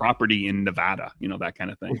 Oceanfront property in Nevada, that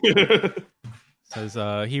kind of thing.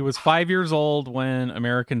 Says he was 5 years old when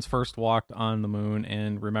Americans first walked on the moon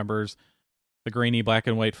and remembers the grainy black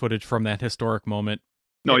and white footage from that historic moment.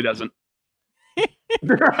 No, he doesn't.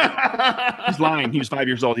 He's lying. He was 5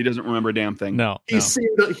 years old. He doesn't remember a damn thing. No.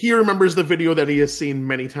 He remembers the video that he has seen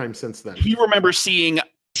many times since then. He remembers seeing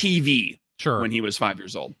TV when he was 5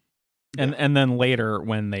 years old. And then later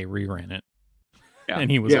when they rerun it. Yeah. And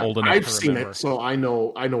he was old enough I've to seen remember. It, so I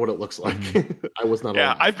know what it looks like. Mm-hmm. I was not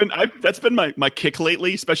alive. That's been my kick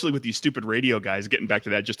lately, especially with these stupid radio guys. Getting back to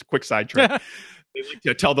that, just a quick sidetrack. They like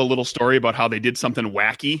to tell the little story about how they did something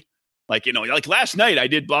wacky. Like, like last night I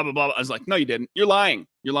did blah, blah, blah. I was like, no, you didn't. You're lying.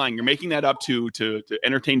 You're making that up to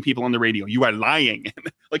entertain people on the radio. You are lying.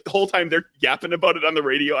 Like the whole time they're yapping about it on the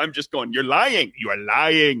radio, I'm just going, you're lying. You are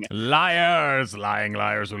lying. Liars, lying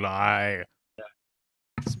liars who lie.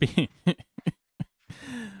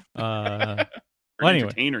 Well, anyway.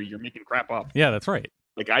 Entertainer, you're making crap up. Yeah, that's right.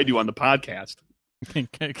 Like I do on the podcast. I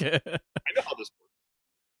know how this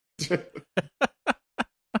works.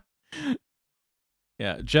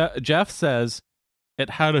 Yeah, Jeff says it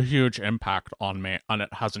had a huge impact on me, and it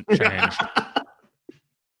hasn't changed.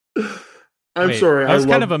 I'm sorry. That was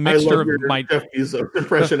kind of a mixture of my Jeff Bezos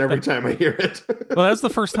impression every time I hear it. Well, that's the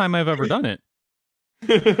first time I've ever done it.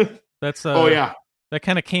 That's that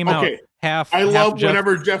kind of came out half. I love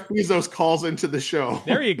whenever Jeff Bezos calls into the show.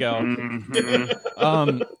 There you go.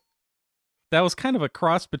 Mm-hmm. That was kind of a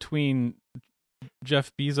cross between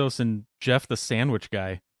Jeff Bezos and Jeff the Sandwich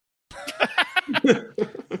Guy.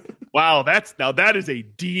 Wow, that is a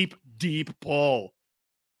deep pull.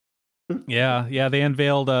 Yeah, they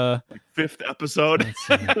unveiled fifth episode.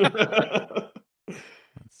 Let's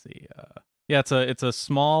see. Yeah, it's a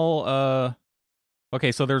small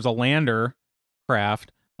okay, so there's a lander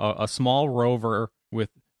craft, a small rover with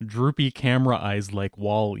droopy camera eyes like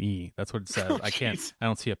Wall-E. That's what it says. I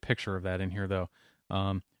don't see a picture of that in here though.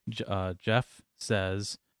 Jeff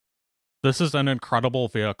says, "This is an incredible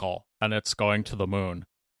vehicle, and it's going to the moon."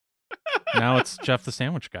 Now it's Jeff the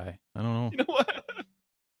Sandwich Guy. I don't know.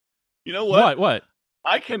 You know what? What?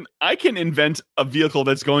 I can invent a vehicle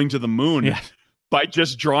that's going to the moon by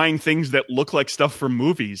just drawing things that look like stuff from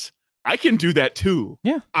movies. I can do that too.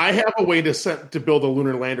 Yeah. I have a way to build a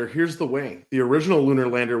lunar lander. Here's the way. The original lunar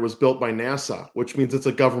lander was built by NASA, which means it's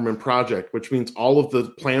a government project, which means all of the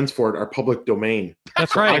plans for it are public domain.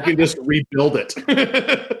 That's right. I can just rebuild it.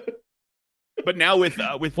 But now with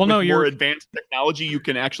more advanced technology, you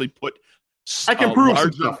can actually put prove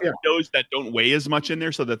large stuff, yeah. windows that don't weigh as much in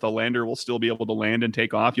there so that the lander will still be able to land and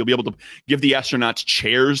take off. You'll be able to give the astronauts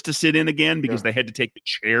chairs to sit in again because they had to take the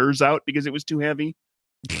chairs out because it was too heavy.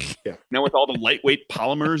 Yeah. Now with all the lightweight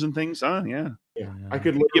polymers and things, yeah. I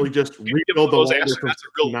could literally just rebuild those astronauts a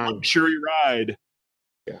real luxury ride.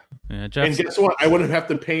 Yeah. And guess what? I wouldn't have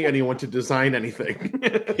to pay anyone to design anything.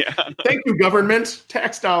 Yeah. Thank you, government.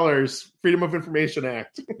 Tax dollars. Freedom of Information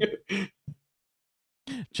Act.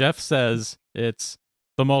 Jeff says it's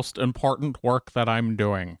the most important work that I'm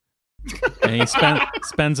doing. And he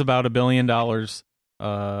spends about $1 billion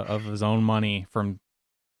of his own money from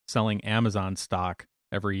selling Amazon stock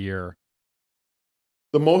every year.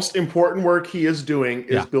 The most important work he is doing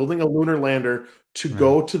is building a lunar lander to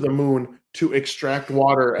go to the moon to extract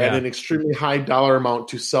water at an extremely high dollar amount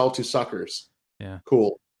to sell to suckers. Yeah.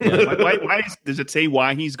 Cool. Yeah. Why does it say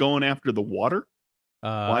why he's going after the water?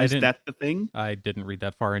 Why is that the thing? I didn't read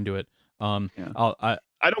that far into it. I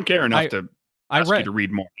don't care enough to ask you to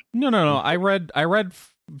read more. No. I read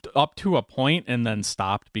up to a point and then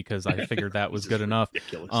stopped because I figured that was good enough.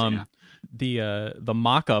 Ridiculous. The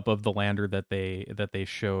mock-up of the lander that they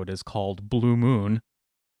showed is called Blue Moon.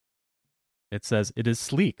 It says it is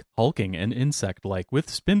sleek, hulking, and insect-like with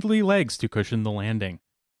spindly legs to cushion the landing.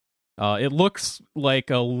 It looks like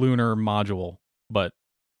a lunar module, but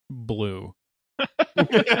blue.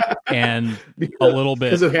 And a little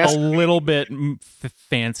bit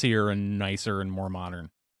fancier and nicer and more modern.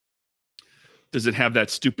 Does it have that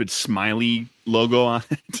stupid smiley logo on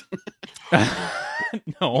it?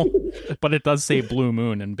 No, but it does say Blue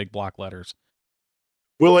Moon in big block letters.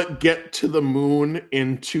 Will it get to the moon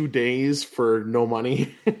in 2 days for no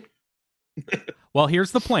money? Well,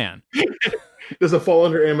 here's the plan. Does it fall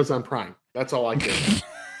under Amazon Prime? That's all I care.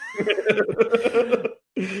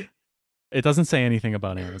 It doesn't say anything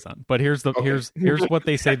about Amazon, but here's what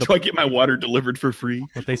they say. Do I get my water delivered for free?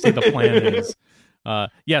 What they say the plan is.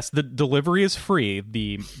 Yes, the delivery is free.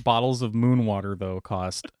 The bottles of moon water, though,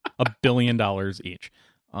 cost $1 billion each.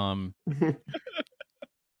 Then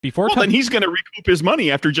he's going to recoup his money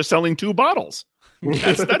after just selling 2 bottles.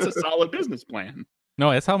 That's a solid business plan.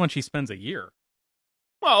 No, that's how much he spends a year.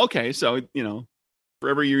 Well, okay, so for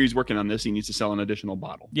every year he's working on this, he needs to sell an additional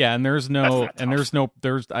bottle. Yeah, and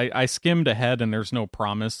I skimmed ahead, and there's no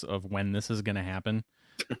promise of when this is going to happen.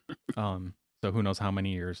 So who knows how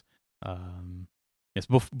many years. Yes,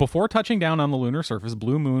 before touching down on the lunar surface,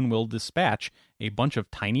 Blue Moon will dispatch a bunch of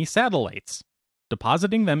tiny satellites,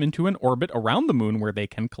 depositing them into an orbit around the moon where they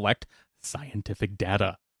can collect scientific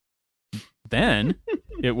data. Then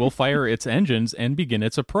it will fire its engines and begin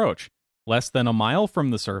its approach. Less than a mile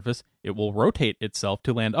from the surface, it will rotate itself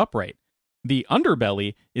to land upright. The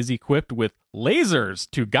underbelly is equipped with lasers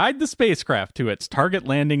to guide the spacecraft to its target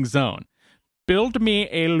landing zone. Build me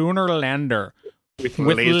a lunar lander with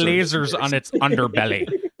lasers on its underbelly.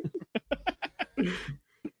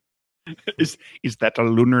 Is that a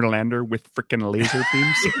lunar lander with frickin' laser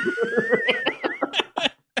beams? I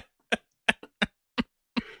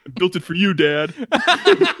built it for you, Dad.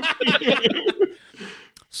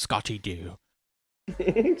 Scotty Doo.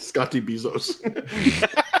 Scotty Bezos.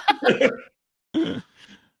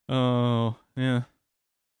 Oh, yeah.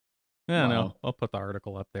 Yeah, no. I'll put the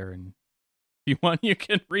article up there, and if you want, you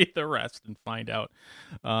can read the rest and find out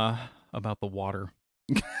about the water.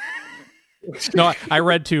 No, I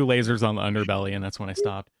read 2 lasers on the underbelly, and that's when I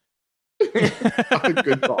stopped.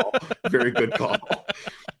 Good call. Very good call.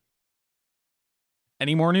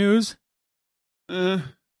 Any more news?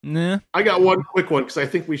 Nah. I got one quick one because I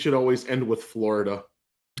think we should always end with Florida.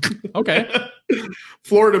 Okay.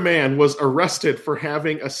 Florida man was arrested for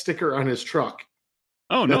having a sticker on his truck.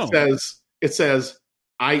 Oh, no. It says,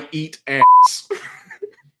 I eat ass.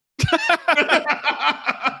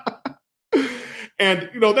 And,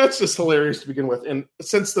 that's just hilarious to begin with. And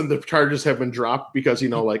since then, the charges have been dropped because,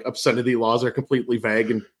 obscenity laws are completely vague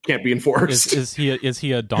and can't be enforced. Is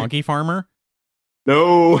he a donkey farmer?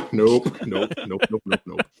 No. Nope.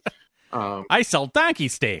 I sell donkey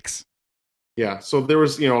steaks. Yeah, so there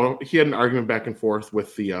was, he had an argument back and forth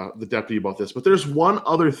with the deputy about this. But there's one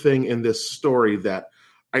other thing in this story that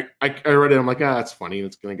I read it. I'm like, that's funny, and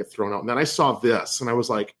it's going to get thrown out. And then I saw this, and I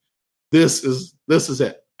was like, this is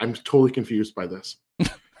it. I'm totally confused by this.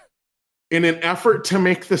 In an effort to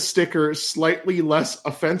make the sticker slightly less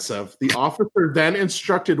offensive, the officer then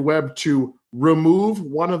instructed Webb to remove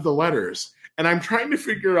one of the letters. And I'm trying to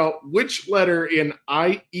figure out which letter in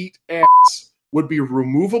I eat ass would be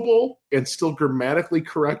removable and still grammatically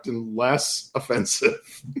correct and less offensive.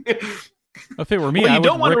 If it were me, I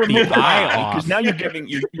would rip the I off. Because now you're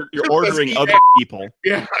ordering other people.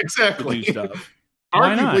 Yeah, exactly. To do stuff.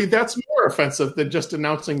 Arguably, that's more offensive than just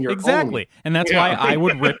announcing your own. And that's why I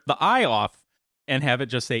would rip the I off and have it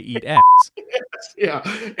just say eat ass. Yeah.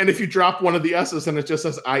 And if you drop one of the S's and it just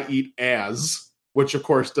says I eat as, which of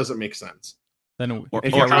course doesn't make sense. Then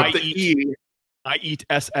if you drop the E, I eat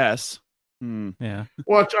SS. Yeah.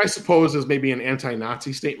 Which I suppose is maybe an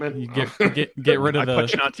anti-Nazi statement. You get rid of I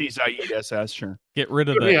punch Nazis, I eat SS, sure. Get rid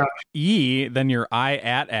of the E, then you're I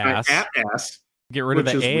at ass. I at ass. Get rid of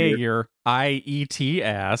the A, weird. You're I-E-T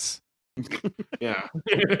ass. Yeah.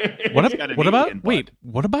 What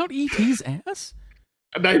about E.T.'s ass?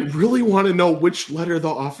 And I really want to know which letter the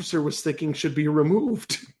officer was thinking should be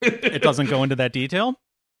removed. It doesn't go into that detail?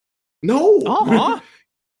 No. Uh-huh.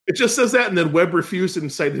 It just says that, and then Webb refused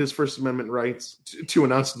and cited his First Amendment rights to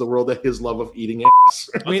announce to the world that his love of eating ass.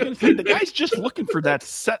 The guy's just looking for that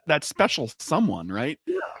special someone, right?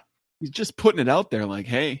 Yeah. He's just putting it out there like,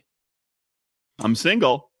 hey, I'm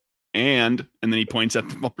single, and then he points at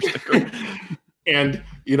the bumper sticker. And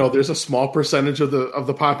there's a small percentage of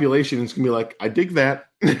the population who's gonna be like, I dig that.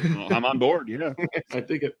 Well, I'm on board. Yeah, I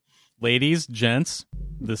dig it. Ladies, gents,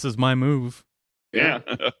 this is my move. Yeah.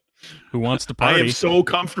 Who wants to party? I am so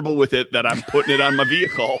comfortable with it that I'm putting it on my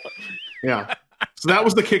vehicle. Yeah. So that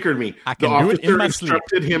was the kicker to me. The officer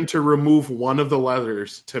instructed him to remove one of the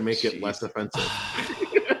letters to make it less offensive.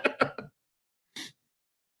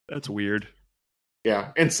 That's weird.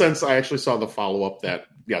 Yeah, and since I actually saw the follow-up that,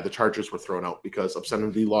 the charges were thrown out because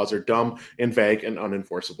obscenity laws are dumb and vague and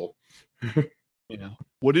unenforceable. Yeah.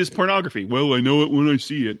 What is pornography? Well, I know it when I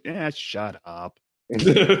see it. Yeah, shut up.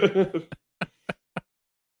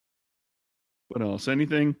 What else?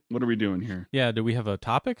 Anything? What are we doing here? Yeah, do we have a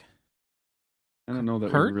topic? I don't know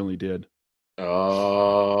that we really did.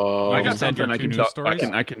 Oh, I got something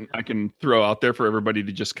I can throw out there for everybody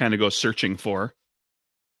to just kind of go searching for.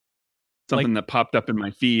 Something that popped up in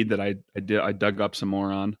my feed that I dug up some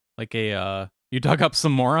more on. Like you dug up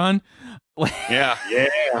some more on? Yeah.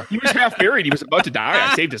 He was half buried. He was about to die.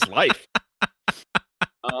 I saved his life.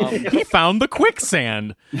 He found the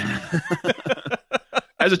quicksand.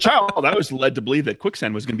 As a child, I was led to believe that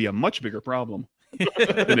quicksand was going to be a much bigger problem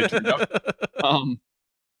than it turned out.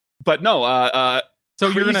 But no. So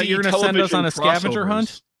you're gonna send us on a scavenger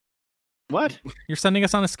hunt? What? You're sending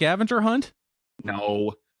us on a scavenger hunt?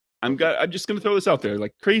 No. I'm just going to throw this out there.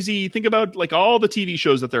 Like crazy. Think about like all the TV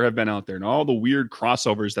shows that there have been out there and all the weird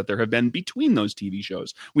crossovers that there have been between those TV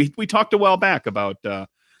shows. We talked a while back about the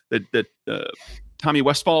Tommy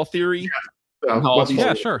Westphal theory. Yeah, how all these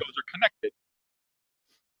sure. shows are connected.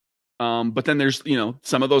 But then there's,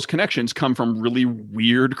 some of those connections come from really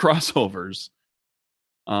weird crossovers.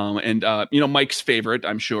 And Mike's favorite,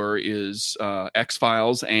 I'm sure, is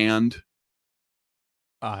X-Files and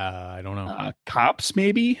I don't know. Cops,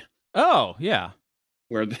 maybe. Oh, yeah.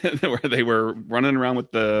 Where they were running around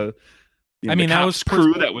with the that was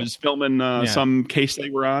crew that was filming some case they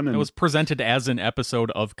were on. And it was presented as an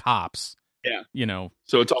episode of Cops. Yeah.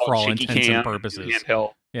 So it's all for all shaky intents cam, and purposes.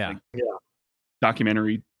 Handheld, yeah.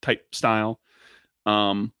 Documentary type style.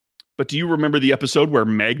 But do you remember the episode where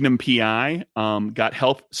Magnum PI got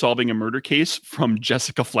help solving a murder case from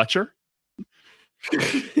Jessica Fletcher?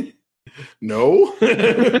 No.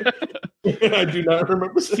 I do not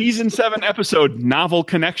remember. Season 7 episode Novel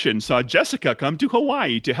Connection saw Jessica come to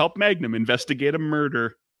Hawaii to help Magnum investigate a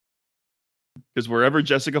murder. Because wherever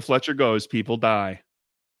Jessica Fletcher goes, people die.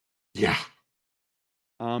 Yeah.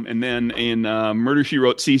 And then in Murder, She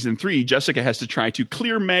Wrote Season 3, Jessica has to try to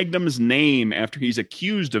clear Magnum's name after he's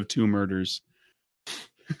accused of 2 murders.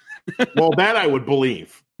 Well, that I would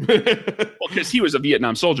believe. Well, because he was a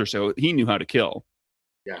Vietnam soldier, so he knew how to kill.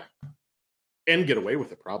 Yeah. And get away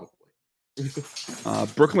with it, probably.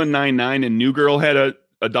 Brooklyn Nine-Nine and New Girl had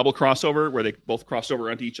a double crossover where they both crossed over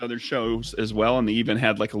onto each other's shows as well. And they even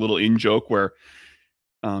had like a little in-joke where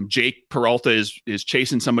Jake Peralta is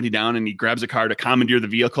chasing somebody down and he grabs a car to commandeer the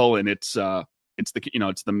vehicle, and it's the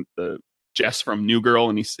Jess from New Girl,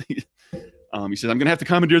 and he says, I'm gonna have to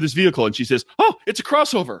commandeer this vehicle, and she says, oh, it's a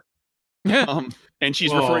crossover. And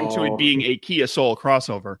she's referring to it being a Kia Soul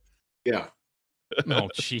crossover. Yeah. Oh,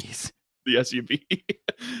 jeez. The SUV.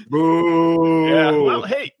 Boo. Yeah. Well,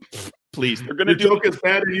 hey, please, they're gonna do joke is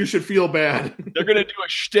bad, and you should feel bad. They're gonna do a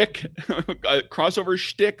shtick, a crossover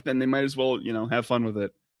shtick. Then they might as well, have fun with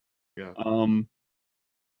it. Yeah.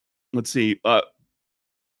 Let's see.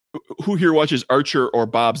 Who here watches Archer or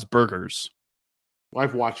Bob's Burgers?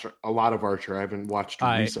 I've watched a lot of Archer. I haven't watched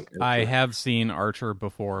recent Archer. I have seen Archer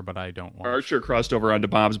before, but I don't watch. Archer crossed over onto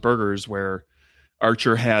Bob's Burgers, where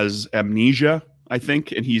Archer has amnesia, I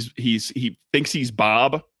think, and he thinks he's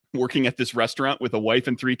Bob working at this restaurant with a wife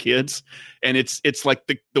and 3 kids, and it's like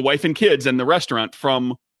the wife and kids and the restaurant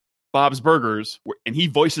from Bob's Burgers, and he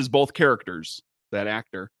voices both characters, that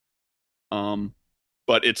actor.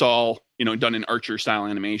 But it's all, done in Archer style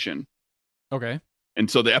animation. Okay. And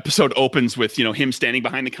so the episode opens with, him standing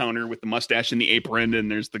behind the counter with the mustache and the apron,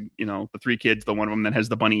 and there's the 3 kids, the one of them that has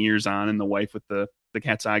the bunny ears on, and the wife with the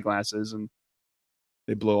cat's eyeglasses, and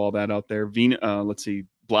they blow all that out there. Let's see,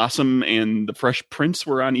 Blossom and the Fresh Prince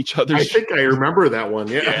were on each other's. I think I remember that one.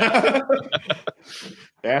 Yeah.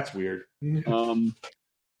 That's weird.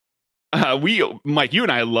 Mike, you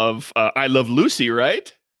and I love Lucy,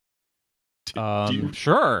 right?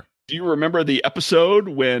 Sure. Do you remember the episode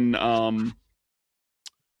when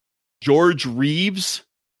George Reeves,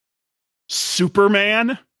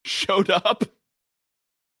 Superman, showed up?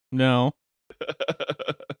 No.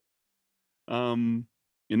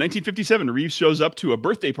 In 1957, Reeves shows up to a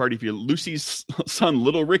birthday party for Lucy's son,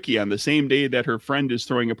 Little Ricky, on the same day that her friend is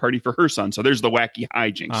throwing a party for her son. So there's the wacky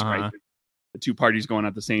hijinks, right? The 2 parties going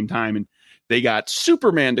at the same time, and they got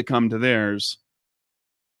Superman to come to theirs.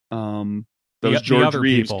 Those George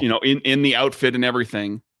Reeves, people, in the outfit and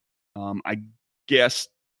everything. I guess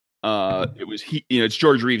it was it's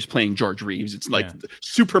George Reeves playing George Reeves. It's like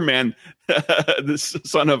Superman, the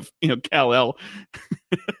son of Kal-El.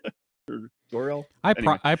 Jor-El.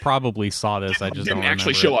 I probably saw this. I just didn't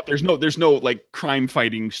actually show up. There's no like crime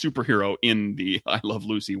fighting superhero in the I Love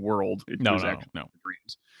Lucy world. No.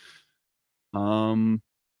 Dreams.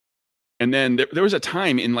 And then there was a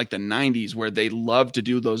time in like the 90s where they loved to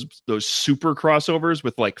do those super crossovers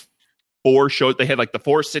with like 4 shows. They had like the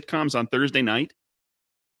 4 sitcoms on Thursday night.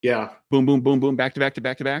 Yeah. Boom, boom, boom, boom, back to back to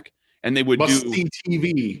back to back. And they would do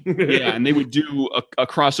TV. Yeah, and they would do a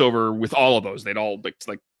crossover with all of those. They'd all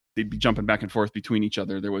like they'd be jumping back and forth between each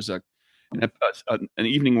other. There was an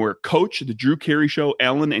evening where Coach, the Drew Carey Show,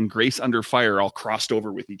 Ellen, and Grace Under Fire all crossed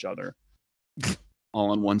over with each other,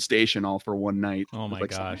 all on one station, all for one night. Oh my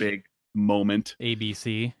gosh! Big moment.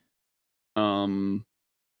 ABC.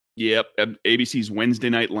 Yep. ABC's Wednesday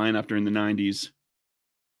night lineup during the 90s.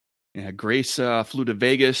 Yeah, Grace flew to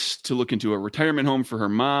Vegas to look into a retirement home for her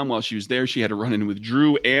mom. While she was there, she had to run in with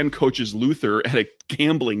Drew and Coach's Luther at a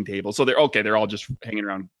gambling table. So they're all just hanging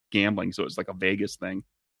around gambling. So it's like a Vegas thing.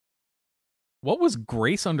 What was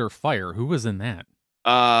Grace Under Fire? Who was in that?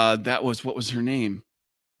 What was her name?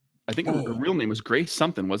 I think her real name was Grace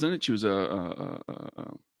something, wasn't it? She was you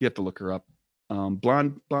have to look her up.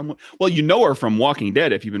 Blonde. Well, you know her from Walking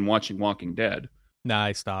Dead if you've been watching Walking Dead. Nah,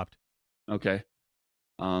 I stopped. Okay.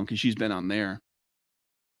 Because she's been on there.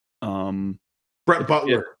 Brett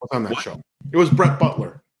Butler was on that show. It was Brett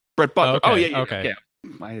Butler. Brett Butler. Okay. Oh yeah. Okay. Yeah.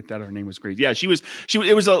 I thought her name was Grace. Yeah, she was.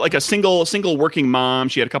 It was like a single working mom.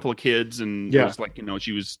 She had a couple of kids, and it was like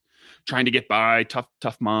she was trying to get by. Tough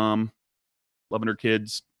mom, loving her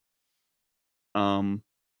kids. Was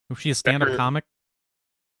she a stand-up comic?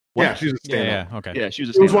 What? Yeah, she's a stand-up. Yeah, okay. Yeah, she was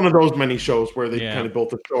a stand-up. It was one of those many shows where they kind of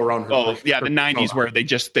built a show around her. Oh, yeah, the 90s where they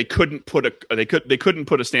couldn't put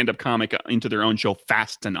a stand-up comic into their own show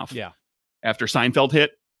fast enough. Yeah. After Seinfeld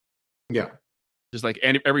hit. Yeah. Just like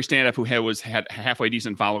every stand-up who had halfway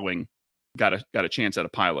decent following got a chance at a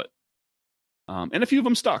pilot. And a few of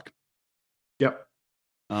them stuck. Yep.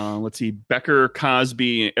 Let's see, Becker,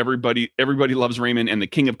 Cosby, Everybody Loves Raymond, and The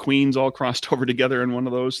King of Queens all crossed over together in one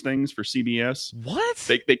of those things for CBS. What?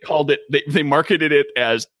 They called it, they marketed it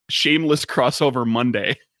as Shameless Crossover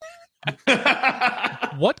Monday.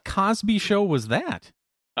 What Cosby show was that?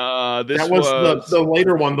 That was the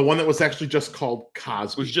later one, the one that was actually just called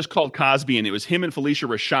Cosby. It was just called Cosby, and it was him and Felicia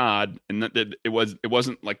Rashad, and it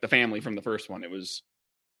wasn't like the family from the first one. It was.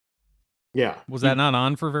 Yeah. Was that not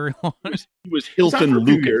on for very long? He was Hilton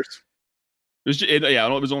Lucas. It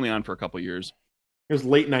was only on for a couple of years. It was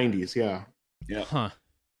late 90s, yeah. Yeah. Huh.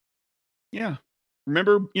 Yeah.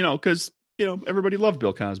 Remember, because, everybody loved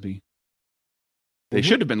Bill Cosby. They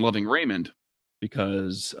should have been loving Raymond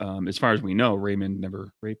because, as far as we know, Raymond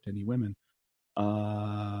never raped any women.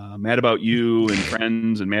 Mad About You and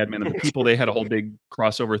Friends and Mad Men of the People, they had a whole big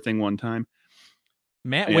crossover thing one time.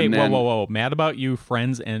 Whoa. Mad About You,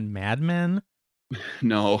 Friends, and Mad Men?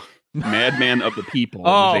 No. Madman of the People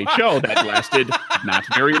was a show that lasted not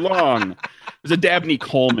very long. It was a Dabney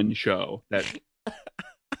Coleman show that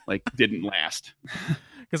didn't last.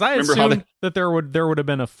 Because I assumed that there would have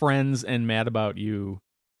been a Friends and Mad About You.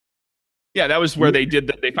 Yeah, that was where they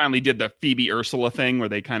finally did the Phoebe Ursula thing where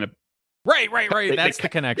they kind of Right. That's the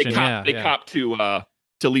connection. They cop to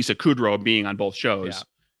Lisa Kudrow being on both shows,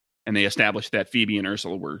 and they established that Phoebe and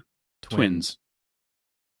Ursula were twins.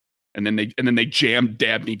 And then they jammed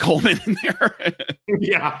Dabney Coleman in there.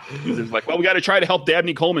 Yeah, it's like, well, we got to try to help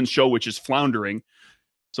Dabney Coleman's show, which is floundering.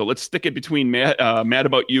 So let's stick it between Mad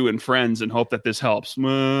About You and Friends and hope that this helps.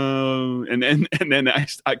 And then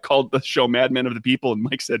I called the show Mad Men of the People, and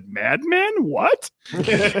Mike said, Mad Men? What?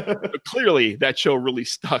 But clearly, that show really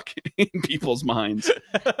stuck in people's minds.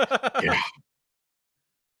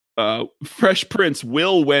 Yeah. Fresh Prince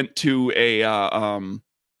Will went to a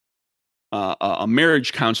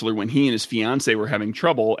marriage counselor when he and his fiance were having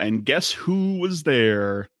trouble, and guess who was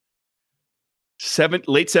there?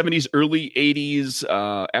 Late 70s, early 80s,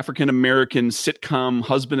 African-American sitcom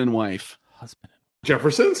husband and wife.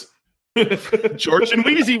 Jeffersons? George and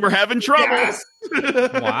Wheezy were having trouble. Yes!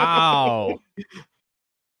 Wow.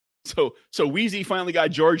 So Wheezy finally got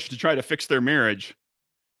George to try to fix their marriage.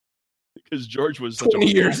 Because George was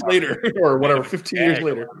 20 years later, or whatever, 15 years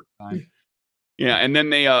later. Yeah, and then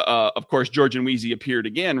they, of course, George and Wheezy appeared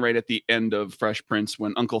again right at the end of Fresh Prince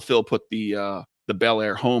when Uncle Phil put the Bel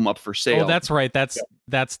Air home up for sale. Oh, that's right. That's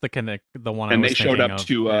the one. And I was they showed up of.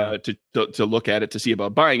 to look at it to see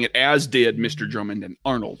about buying it, as did Mr. Drummond and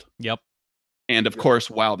Arnold. Yep. And of course,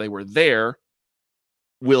 while they were there,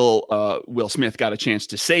 Will Smith got a chance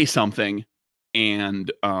to say something,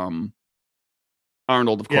 and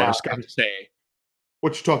Arnold, of course, got to say,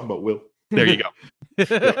 "What you talking about, Will?" There you go.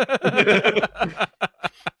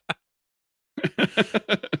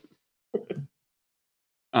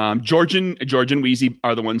 George and Wheezy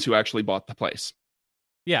are the ones who actually bought the place.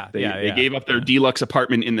 They gave up their deluxe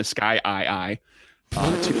apartment in the Sky II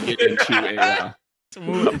to get into a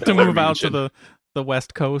to move out to the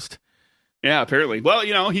West Coast. Yeah, apparently.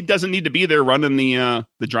 Well, he doesn't need to be there running the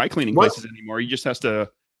dry cleaning places anymore. He just has to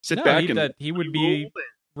sit back he would be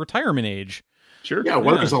retirement age. Sure. Yeah,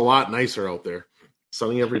 weather's a lot nicer out there.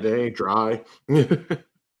 Sunny every day, dry.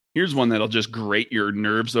 Here's one that'll just grate your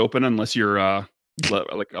nerves open unless you're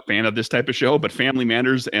like a fan of this type of show. But Family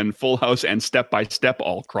Matters and Full House and Step by Step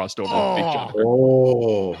all crossed over with each other.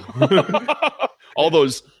 Oh. All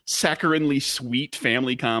those saccharinely sweet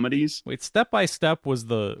family comedies. Wait, Step by Step was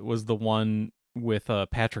the one with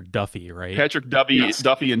Patrick Duffy, right? Patrick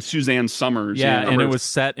Duffy and Suzanne Summers. Yeah, and it was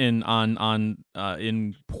set in was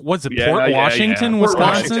it Port Washington,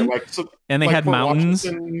 Wisconsin? Port Washington, and they had mountains.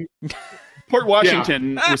 Port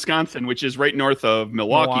Washington, Wisconsin, which is right north of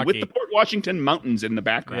Milwaukee, with the Port Washington Mountains in the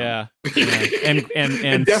background. Yeah.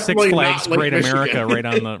 And Six Flags Great America right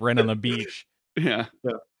on the beach. Yeah.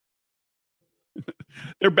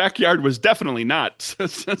 Their backyard was definitely not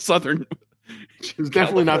southern. It was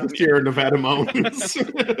definitely not the Sierra Nevada mountains.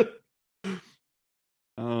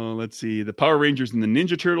 Oh, let's see. The Power Rangers and the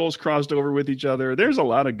Ninja Turtles crossed over with each other. There's a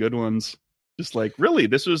lot of good ones. Just like, really,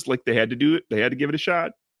 this was like they had to do it. They had to give it a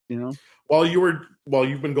shot. While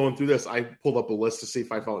you've been going through this, I pulled up a list to see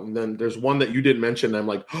if I found, and then there's one that you didn't mention. And I'm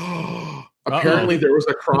like, apparently there was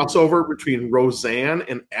a crossover between Roseanne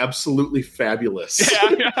and Absolutely Fabulous.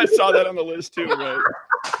 Yeah, I saw that on the list too. Right?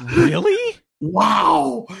 Really?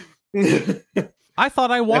 Wow. I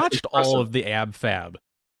thought I watched all of the Ab Fab.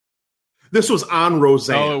 This was on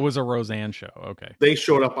Roseanne. Oh, it was a Roseanne show. Okay. They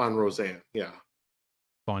showed up on Roseanne. Yeah.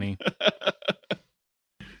 Funny.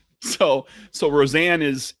 So Roseanne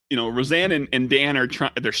is, Roseanne and Dan are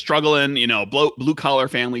they're struggling, blue collar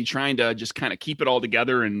family, trying to just kind of keep it all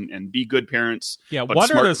together and be good parents. Yeah.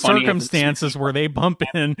 What are the circumstances where they bump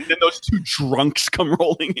in? And then those two drunks come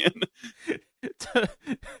rolling in.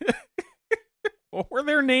 What were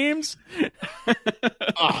their names?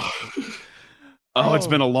 It's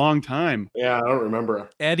been a long time. Yeah, I don't remember.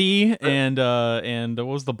 Eddie and what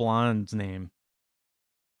was the blonde's name?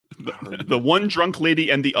 The one drunk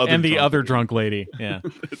lady and the other drunk lady. Yeah.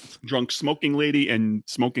 Drunk smoking lady and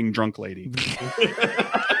smoking drunk lady.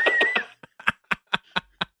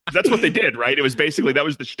 That's what they did, right? It was basically, that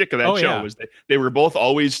was the shtick of that show. Yeah. Was they were both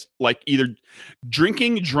always like either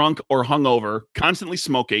drinking, drunk, or hungover, constantly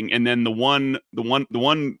smoking, and then one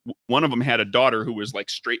of them had a daughter who was like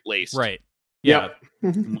straight laced. Right. Yeah.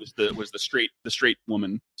 was the straight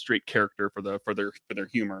woman, straight character for their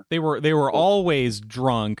humor. They were always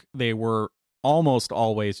drunk. They were almost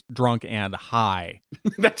always drunk and high.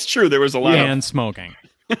 That's true. There was a lot and smoking.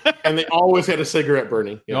 And they always had a cigarette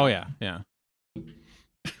burning. Oh yeah.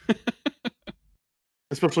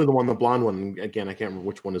 Especially the blonde one. Again, I can't remember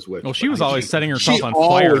which one is which. Well, she was always setting herself on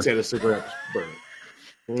fire. She always had a cigarette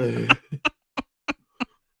burn.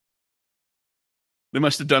 They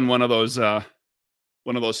must have done one of those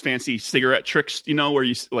one of those fancy cigarette tricks, where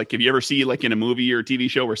you like, if you ever see like in a movie or TV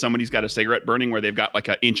show where somebody's got a cigarette burning where they've got like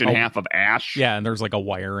an inch and a half of ash. Yeah. And there's like a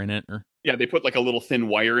wire in it. Yeah. They put like a little thin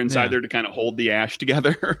wire inside there to kind of hold the ash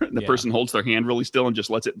together. And the person holds their hand really still and just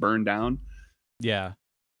lets it burn down. Yeah.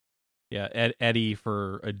 Yeah. Eddie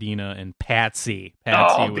for Adina and Patsy.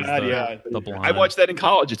 Patsy was the blonde. I watched that in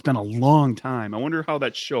college. It's been a long time. I wonder how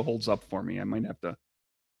that show holds up for me. I might have to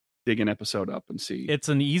dig an episode up and see. It's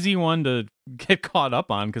an easy one to get caught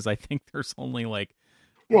up on because I think there's only like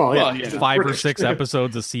 5 or 6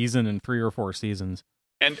 episodes a season and 3 or 4 seasons.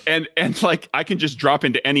 And like I can just drop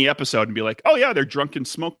into any episode and be like, oh yeah, they're drunk and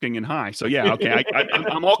smoking and high. So yeah, okay,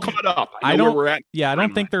 I'm all caught up. I know where we're at. Yeah, I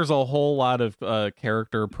don't think there's a whole lot of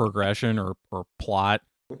character progression or plot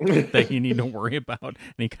that you need to worry about.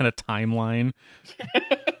 Any kind of timeline.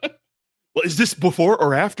 Well, is this before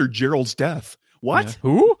or after Gerald's death? What? Yeah.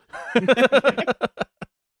 Who?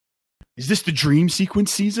 Is this the dream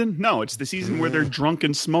sequence season? No, it's the season where they're drunk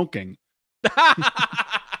and smoking.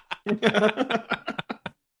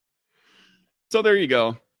 So there you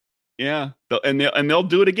go. Yeah, they'll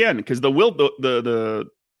do it again because the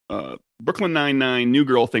Brooklyn Nine-Nine New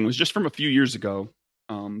Girl thing was just from a few years ago.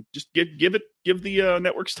 Just give the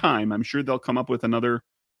networks time. I'm sure they'll come up with another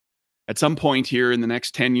at some point here in the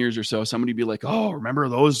next 10 years or so. Somebody be like, oh, remember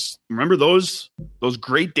those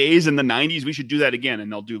great days in the 90s? We should do that again.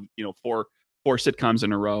 And they'll do 4 sitcoms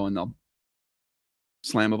in a row, and they'll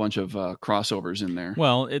slam a bunch of crossovers in there.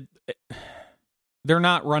 Well, they're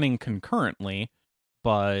not running concurrently,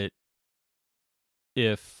 but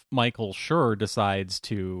if Michael Schur decides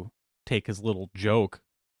to take his little joke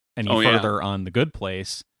any further on The Good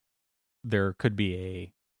Place, there could be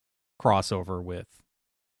a crossover with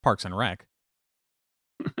Parks and Rec.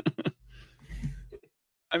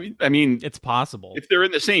 I mean, it's possible. If they're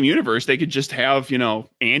in the same universe, they could just have,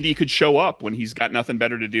 Andy could show up when he's got nothing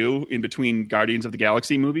better to do in between Guardians of the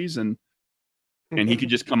Galaxy movies, and he could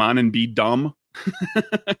just come on and be dumb.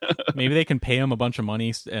 Maybe they can pay him a bunch of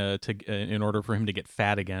money in order for him to get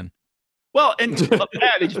fat again. Well, and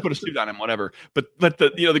they just put a suit on him, whatever. But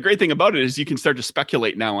the great thing about it is you can start to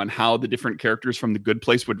speculate now on how the different characters from The Good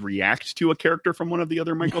Place would react to a character from one of the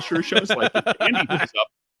other Michael Schur shows. Like if Andy comes up,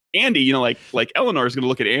 Andy, like Eleanor is going to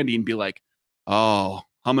look at Andy and be like, "Oh,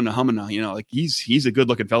 humana, like he's a good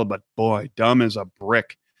looking fella, but boy, dumb as a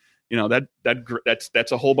brick."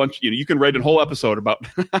 That's a whole bunch. You can write a whole episode about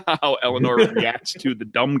how Eleanor reacts to the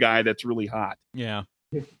dumb guy that's really hot. Yeah.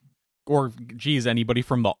 Or, geez, anybody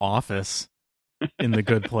from The Office in The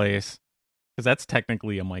Good Place. Because that's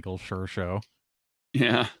technically a Michael Schur show.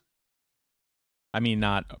 Yeah. I mean,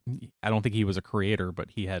 I don't think he was a creator, but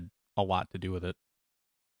he had a lot to do with it.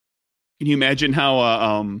 Can you imagine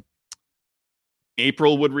how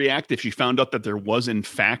April would react if she found out that there was, in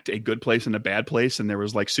fact, a good place and a bad place, and there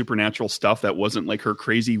was like supernatural stuff that wasn't like her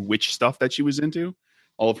crazy witch stuff that she was into?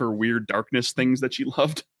 All of her weird darkness things that she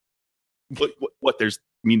loved? What there's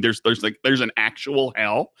an actual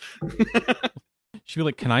hell. She'd be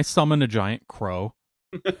like, can I summon a giant crow?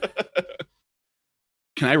 Can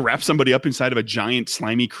I wrap somebody up inside of a giant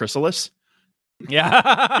slimy chrysalis? Yeah.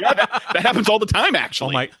 Yeah, that happens all the time,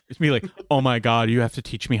 actually. It's me like, oh my God, you have to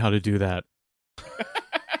teach me how to do that.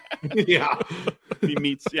 Yeah. He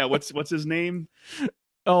meets, what's his name?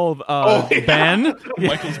 Ben?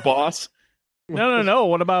 Michael's boss. No.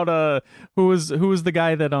 What about who was the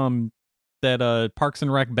guy that Parks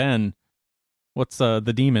and Rec Ben? What's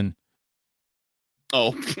the demon?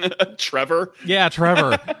 Oh, Trevor? Yeah,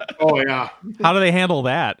 Trevor. Oh, yeah. How do they handle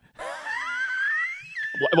that?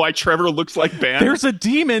 Why Trevor looks like Ben? There's a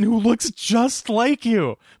demon who looks just like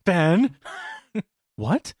you, Ben.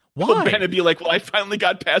 What? Why? Well, Ben would be like, well, I finally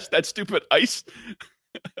got past that stupid Ice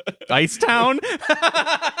Town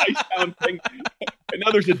thing. And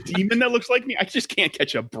now there's a demon that looks like me. I just can't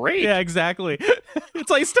catch a break. Yeah, exactly.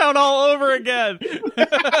 It's Ice Town all over again. He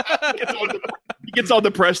gets all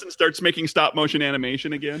depressed and starts making stop motion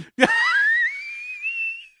animation again.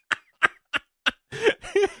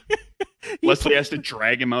 Leslie has to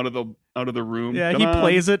drag him out of the room. Yeah, he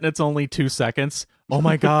plays it and it's only 2 seconds. Oh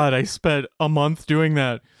my God, I spent a month doing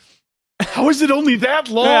that. How is it only that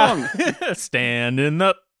long? Yeah. Stand in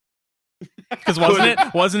the... Because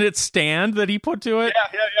wasn't it Stand that he put to it?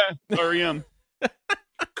 Yeah. REM.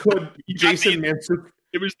 Could Jason Mantzoukas...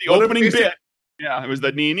 It was the opening bit. Yeah, it was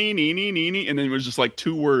the nee, and then it was just like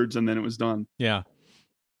 2 words, and then it was done. Yeah.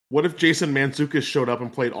 What if Jason Mantzoukas showed up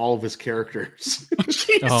and played all of his characters?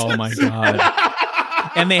 Oh my God.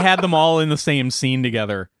 And they had them all in the same scene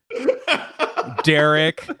together.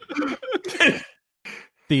 Derek,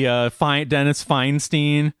 the Dennis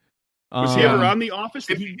Feinstein, Was he ever on The Office?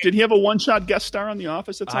 Did he have a one-shot guest star on The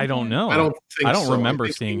Office? I don't know. I don't think I don't so. remember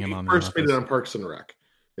seeing him on The Office. First made it on Parks and Rec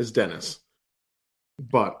is Dennis.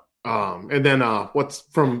 But and then what's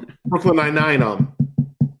from Brooklyn Nine-Nine?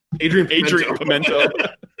 Adrian Pimento.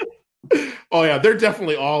 Oh yeah, they're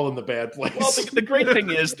definitely all in the bad place. Well, the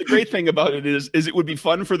great thing about it is it would be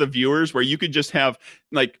fun for the viewers where you could just have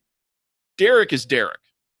like Derek is Derek.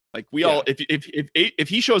 Like we all, if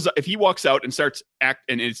he shows up, if he walks out and starts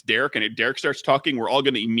and it's Derek, and if Derek starts talking, we're all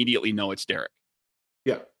going to immediately know it's Derek.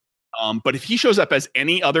 Yeah. But if he shows up as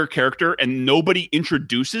any other character and nobody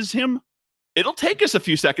introduces him, it'll take us a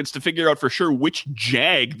few seconds to figure out for sure which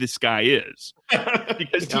Jag this guy is,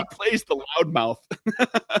 because he plays the loudmouth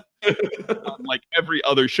on like every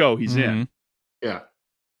other show he's in. Yeah.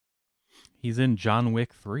 He's in John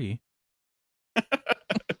Wick 3.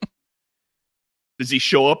 Does he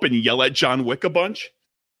show up and yell at John Wick a bunch?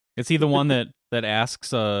 Is he the one that asks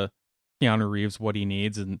Keanu Reeves what he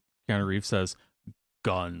needs, and Keanu Reeves says,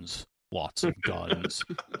 "Guns, lots of guns."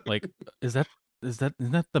 Like, isn't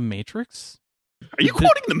that the Matrix? Are you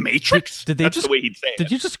quoting the Matrix? Did they That's just the way he'd say it.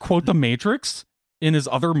 Did you just quote the Matrix in his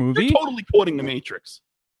other movie? You're totally quoting the Matrix.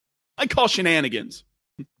 I call shenanigans.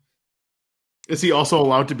 Is he also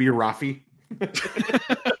allowed to be Rafi?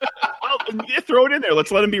 Well, yeah, throw it in there.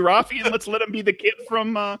 Let's let him be Rafi, and let's let him be the kid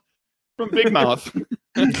from Big Mouth.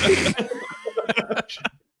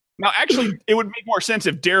 Now, actually, it would make more sense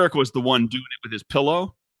if Derek was the one doing it with his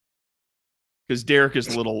pillow, because Derek is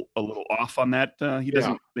a little off on that. He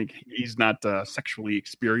doesn't think he's not sexually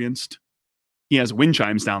experienced. He has wind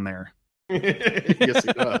chimes down there. Yes,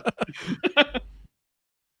 he does.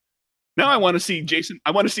 Now I want to see Jason.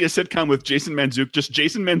 I want to see a sitcom with Jason Mantzoukas. Just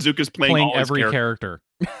Jason Mantzoukas playing all every his character.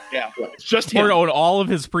 Yeah, it's just him. Or all of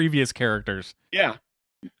his previous characters. Yeah.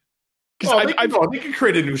 Well, they could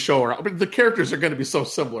create a new show, but the characters are going to be so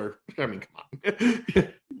similar. I mean, come on.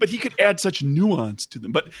 But he could add such nuance to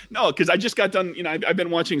them. But no, because I just got done. I've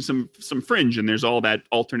been watching some Fringe, and there's all that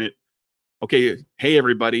alternate. Okay, hey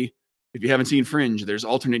everybody, if you haven't seen Fringe, there's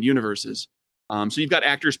alternate universes. So you've got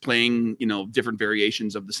actors playing, different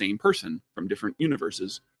variations of the same person from different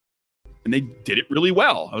universes, and they did it really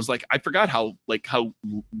well. I was like, I forgot how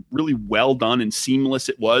really well done and seamless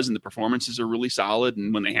it was, and the performances are really solid.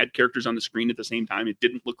 And when they had characters on the screen at the same time, it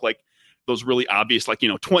didn't look like those really obvious,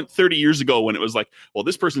 30 years ago when it was like, well,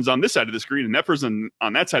 this person's on this side of the screen and that person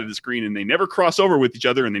on that side of the screen, and they never cross over with each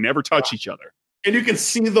other and they never touch each other. And you can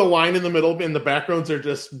see the line in the middle, and the backgrounds are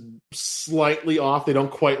just slightly off. They don't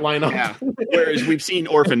quite line up. Yeah. Whereas we've seen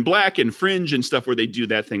Orphan Black and Fringe and stuff where they do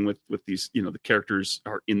that thing with these, the characters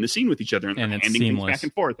are in the scene with each other and they're handing things back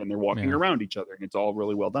and forth and they're walking around each other, and it's all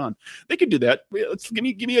really well done. They could do that. Let's give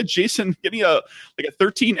me a Jason, give me a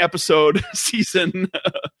 13 episode season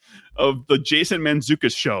of the Jason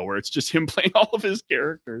Mantzoukas show where it's just him playing all of his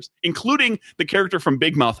characters, including the character from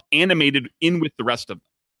Big Mouth animated in with the rest of them.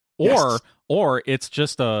 Or it's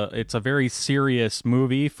just a very serious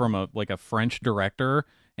movie from a French director,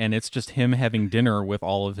 and it's just him having dinner with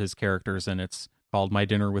all of his characters, and it's called My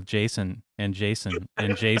Dinner with Jason and Jason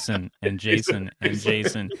and Jason and Jason and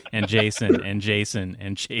Jason and Jason and Jason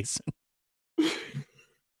and Jason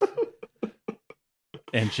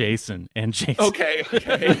and Jason and Jason. Okay.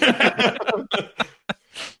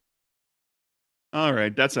 All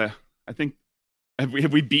right, I think have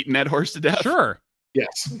we beaten that horse to death? Sure.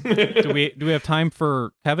 Yes. Do we have time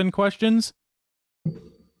for Kevin questions?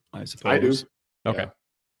 I suppose. I do. Okay.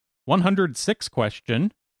 106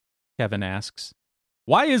 question. Kevin asks,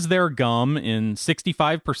 why is there gum in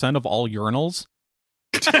 65% of all urinals?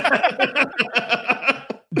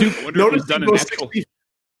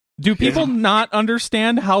 Do people not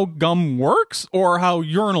understand how gum works or how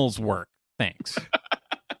urinals work? Thanks.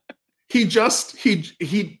 He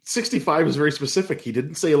 65 is very specific. He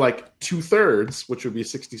didn't say 2/3, which would be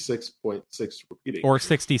 66.6 repeating. Or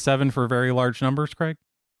 67 for very large numbers, Craig?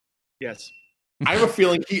 Yes. I have a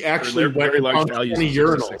feeling he actually went and found 20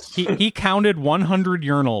 urinals. He counted 100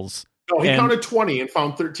 urinals. No, he counted 20 and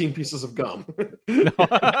found 13 pieces of gum.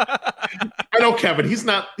 I know, Kevin. He's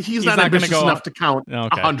not ambitious enough to count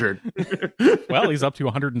 100. Well, he's up to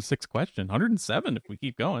 106 question. 107 if we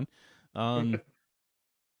keep going.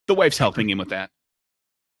 The wife's helping him with that.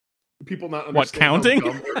 People not understand counting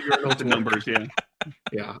the numbers.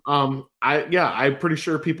 Yeah. I'm pretty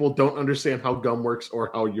sure people don't understand how gum works or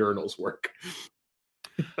how urinals work.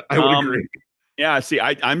 I would agree. Yeah. See,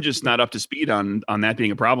 I'm just not up to speed on that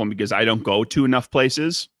being a problem because I don't go to enough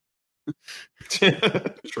places.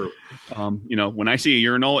 True. When I see a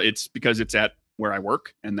urinal, it's because it's at where I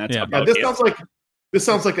work, and that's about this it. sounds like This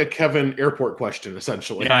sounds like a Kevin airport question,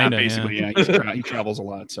 essentially. Yeah, basically. Yeah, he travels a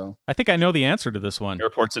lot, so I think I know the answer to this one.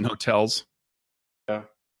 Airports and hotels. Yeah,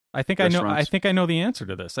 I think I know the answer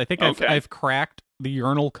to this. I think I've cracked the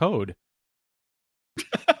urinal code.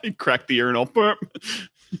 You cracked the urinal.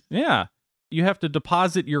 Yeah, you have to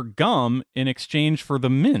deposit your gum in exchange for the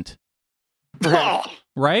mint.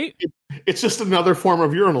 Right? It's just another form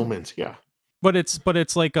of urinal mint. Yeah, but it's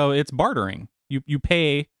like it's bartering. You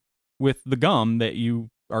pay with the gum that you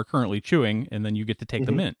are currently chewing, and then you get to take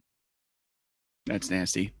the mint. That's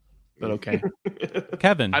nasty, but okay.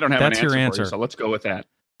 Kevin, I don't have that's an answer your answer. for you, so let's go with that.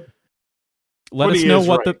 Let us know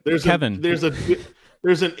what right. there's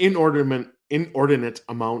an inordinate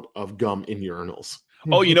amount of gum in urinals.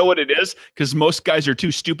 Oh, you know what it is? Because most guys are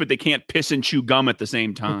too stupid; they can't piss and chew gum at the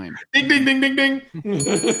same time. Ding, ding, ding, ding, ding.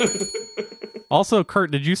 Also, Kurt,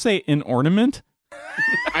 did you say inornament?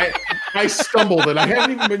 I stumbled and I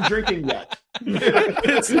haven't even been drinking yet.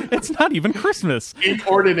 It's not even Christmas.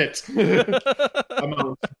 Inordinate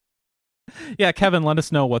amount. Yeah, Kevin, let us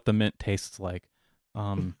know what the mint tastes like.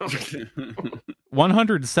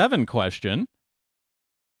 107 question.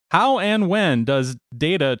 How and when does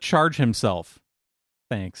Data charge himself?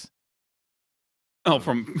 Thanks. Oh,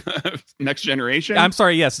 from Next Generation? I'm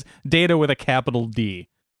sorry, yes. Data with a capital D.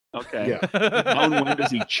 Okay. Yeah. How and when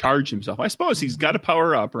does he charge himself? I suppose he's got to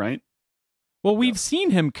power up, right? Well, we've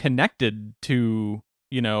seen him connected to,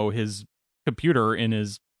 his computer in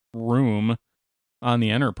his room on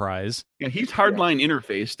the Enterprise. Yeah, he's hardline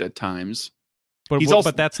interfaced at times. But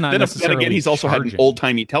that's not necessarily. Then again, he's also charging. had an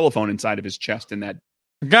old-timey telephone inside of his chest in that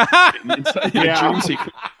dream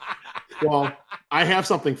sequence. Well, I have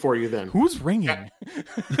something for you then. Who's ringing?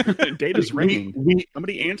 Data's ringing.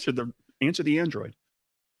 Somebody answer the Android.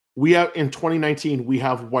 We have in 2019 we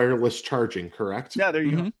have wireless charging, correct? Yeah, there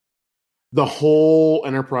you go. The whole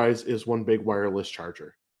Enterprise is one big wireless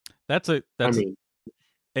charger.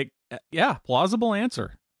 Plausible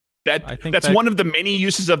answer. That's one of the many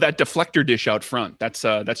uses of that deflector dish out front. That's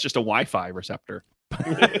just a Wi-Fi receptor.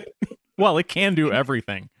 Well, it can do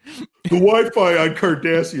everything. The Wi-Fi on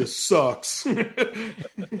Cardassia sucks.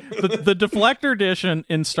 The deflector dish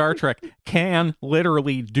in Star Trek can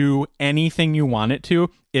literally do anything you want it to.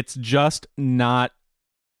 It's just not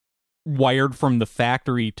wired from the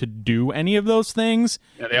factory to do any of those things.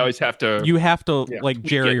 Yeah, they always have to. You have to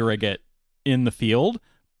jerry-rig it in the field,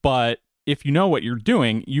 but if you know what you're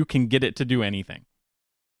doing, you can get it to do anything.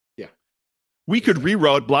 Yeah. We could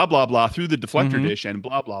reroute blah, blah, blah through the deflector dish and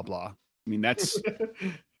blah, blah, blah. I mean, that's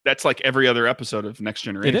like every other episode of Next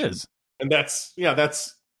Generation. It is. And that's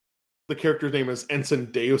the character's name is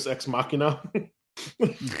Ensign Deus Ex Machina.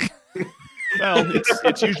 Well,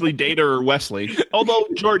 it's usually Data or Wesley, although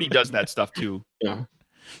Geordi does that stuff too. Yeah.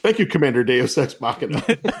 Thank you, Commander Deus Ex Machina.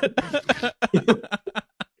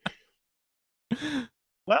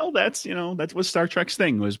 Well, that's what Star Trek's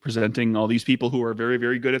thing was, presenting all these people who are very,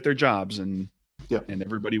 very good at their jobs, and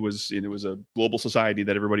everybody was. It was a global society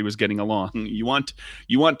that everybody was getting along. You want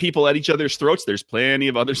people at each other's throats. There's plenty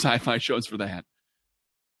of other sci-fi shows for that.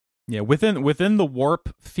 Yeah, within the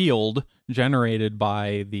warp field generated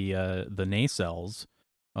by the nacelles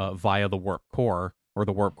via the warp core, or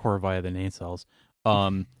the warp core via the nacelles,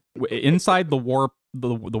 inside the warp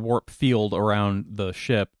field around the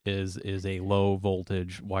ship is a low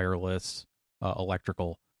voltage wireless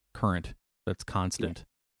electrical current that's constant.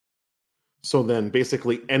 So then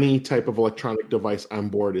basically any type of electronic device on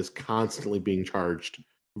board is constantly being charged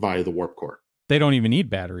via the warp core. They don't even need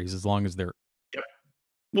batteries as long as they're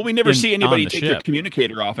Well, we never see anybody take their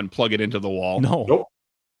communicator off and plug it into the wall. No. Nope.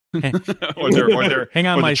 or their hang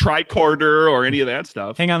on, the tricorder or any of that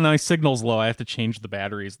stuff. Hang on, my signal's low. I have to change the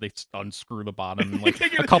batteries. They unscrew the bottom, and like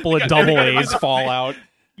a couple of double A's fall out.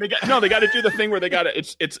 They got to do the thing where they got to.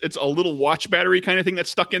 It's a little watch battery kind of thing that's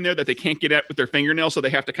stuck in there that they can't get at with their fingernail, so they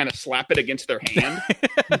have to kind of slap it against their hand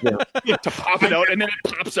to pop it out, and then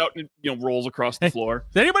it pops out and rolls across the floor.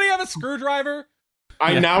 Does anybody have a screwdriver?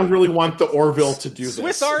 I now really want the Orville to do this.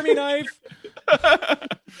 Swiss Army knife.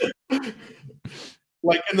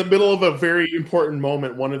 Like in the middle of a very important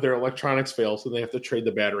moment, one of their electronics fails and they have to trade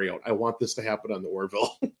the battery out. I want this to happen on the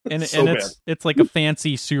Orville. And it's like a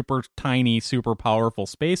fancy, super tiny, super powerful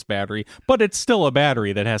space battery, but it's still a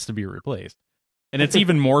battery that has to be replaced. And it's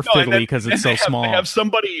even more fiddly because it's so small. They have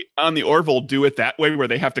somebody on the Orville do it that way, where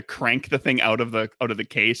they have to crank the thing out of the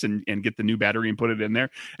case and get the new battery and put it in there.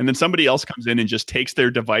 And then somebody else comes in and just takes their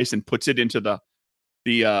device and puts it into the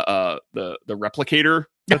replicator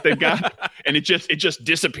that they've got, and it just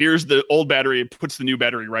disappears the old battery and puts the new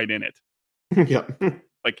battery right in it. Yeah.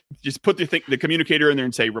 Like, just put the communicator in there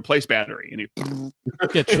and say replace battery, and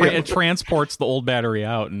it transports the old battery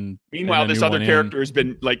out. And meanwhile, this other character has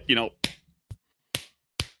been like, to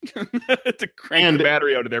crank the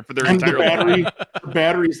battery out of there for their entire life.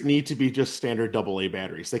 Batteries need to be just standard AA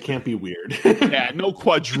batteries. They can't be weird. Yeah, no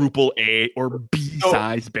quadruple A or B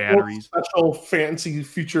size batteries. No special fancy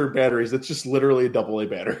future batteries. It's just literally a AA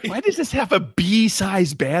battery. Why does this have a B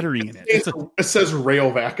size battery in it? It says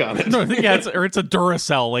Rayovac on it. No, yeah, it's a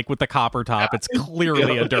Duracell, like with the copper top. It's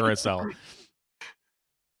clearly a Duracell.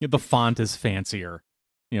 The font is fancier.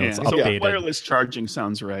 It's updated. So wireless charging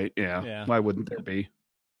sounds right. Yeah. Why wouldn't there be?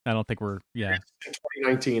 I don't think we're. Yeah. In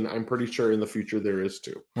 2019, I'm pretty sure in the future there is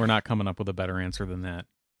too. We're not coming up with a better answer than that.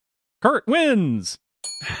 Kurt wins.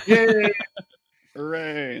 Yay!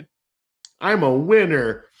 Hooray! I'm a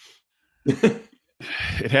winner.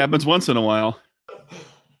 It happens once in a while.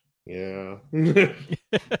 Yeah. Get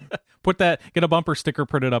a bumper sticker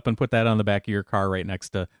printed up and put that on the back of your car right next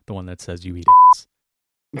to the one that says "You eat ass."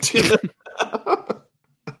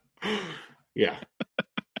 Yeah.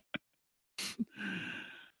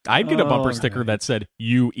 I'd get a bumper sticker that said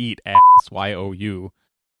 "You eat ass." YOU.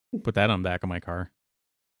 Put that on the back of my car.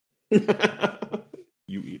 You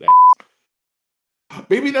eat ass.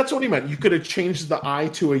 Maybe that's what he meant. You could have changed the I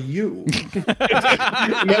to a U.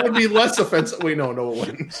 That would be less offensive. Wait, no, it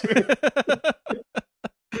wouldn't.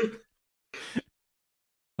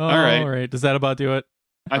 All right. Does that about do it?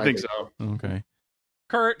 I think so. Okay.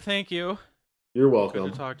 Kurt, thank you. You're welcome.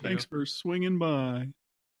 Good to talk to Thanks for swinging by,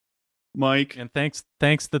 Mike. And thanks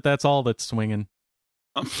that's all that's swinging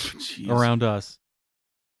around us.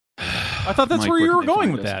 I thought that's Mike, where you were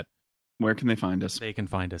going with that. Where can they find us? They can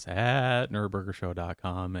find us at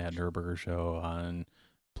nerdburgershow.com, at nerdburgershow on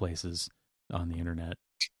places on the internet.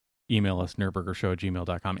 Email us,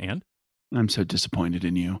 nerdburgershow@gmail.com. And? I'm so disappointed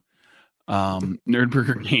in you.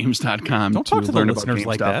 Nerdburgergames.com Don't talk to learn the about listeners game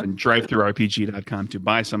like stuff, that. and drivethrurpg.com to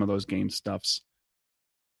buy some of those game stuffs.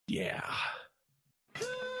 Yeah.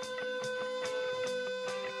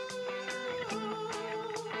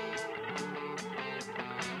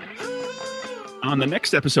 On the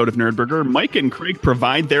next episode of Nerdburger, Mike and Craig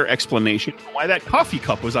provide their explanation for why that coffee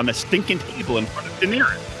cup was on the stinking table in front of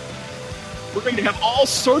Daenerys. We're going to have all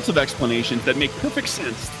sorts of explanations that make perfect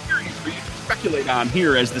sense, theories for you to speculate on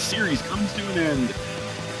here as the series comes to an end.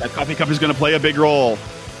 That coffee cup is going to play a big role.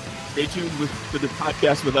 Stay tuned to the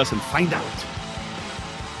podcast with us and find out.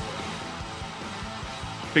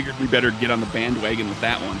 Figured we better get on the bandwagon with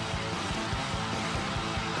that one.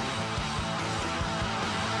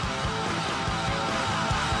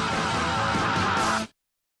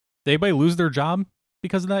 Did anybody lose their job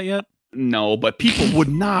because of that yet? No, but people would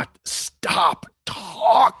not stop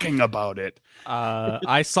talking about it.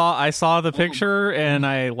 I saw the picture and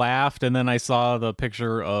I laughed, and then I saw the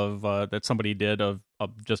picture of that somebody did of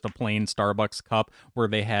just a plain Starbucks cup where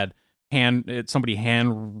they had somebody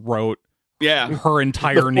hand wrote her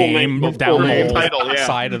entire name down the whole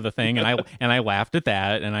side of the thing, and I laughed at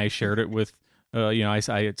that, and I shared it with I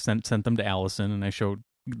sent them to Allison, and I showed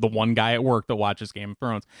the one guy at work that watches Game of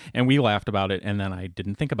Thrones, and we laughed about it, and then I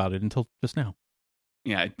didn't think about it until just now.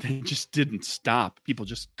 Yeah, it just didn't stop. People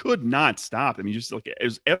just could not stop. I mean, just like it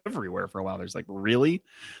was everywhere for a while. There's like, really?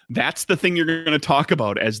 That's the thing you're going to talk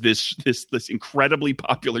about as this incredibly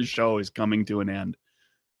popular show is coming to an end.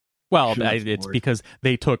 Well, it's because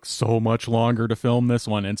they took so much longer to film this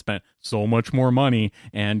one and spent so much more money,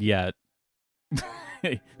 and yet...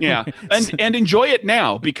 Yeah, and enjoy it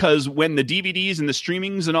now, because when the DVDs and the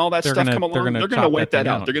streamings and all that stuff come along, they're going to wipe that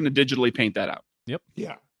out. They're going to digitally paint that out. Yep.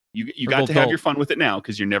 Yeah. You got to have your fun with it now,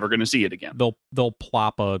 because you're never going to see it again. They'll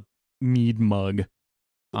plop a mead mug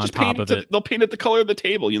on top of it. They'll paint it the color of the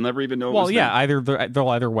table. You'll never even know. Well, yeah, they'll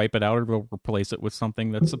either wipe it out or they'll replace it with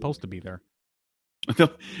something that's supposed to be there.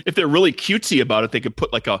 If they're really cutesy about it, they could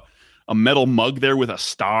put like a metal mug there with a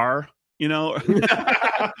star.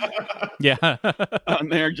 Yeah. On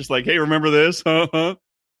there, just like, hey, remember this?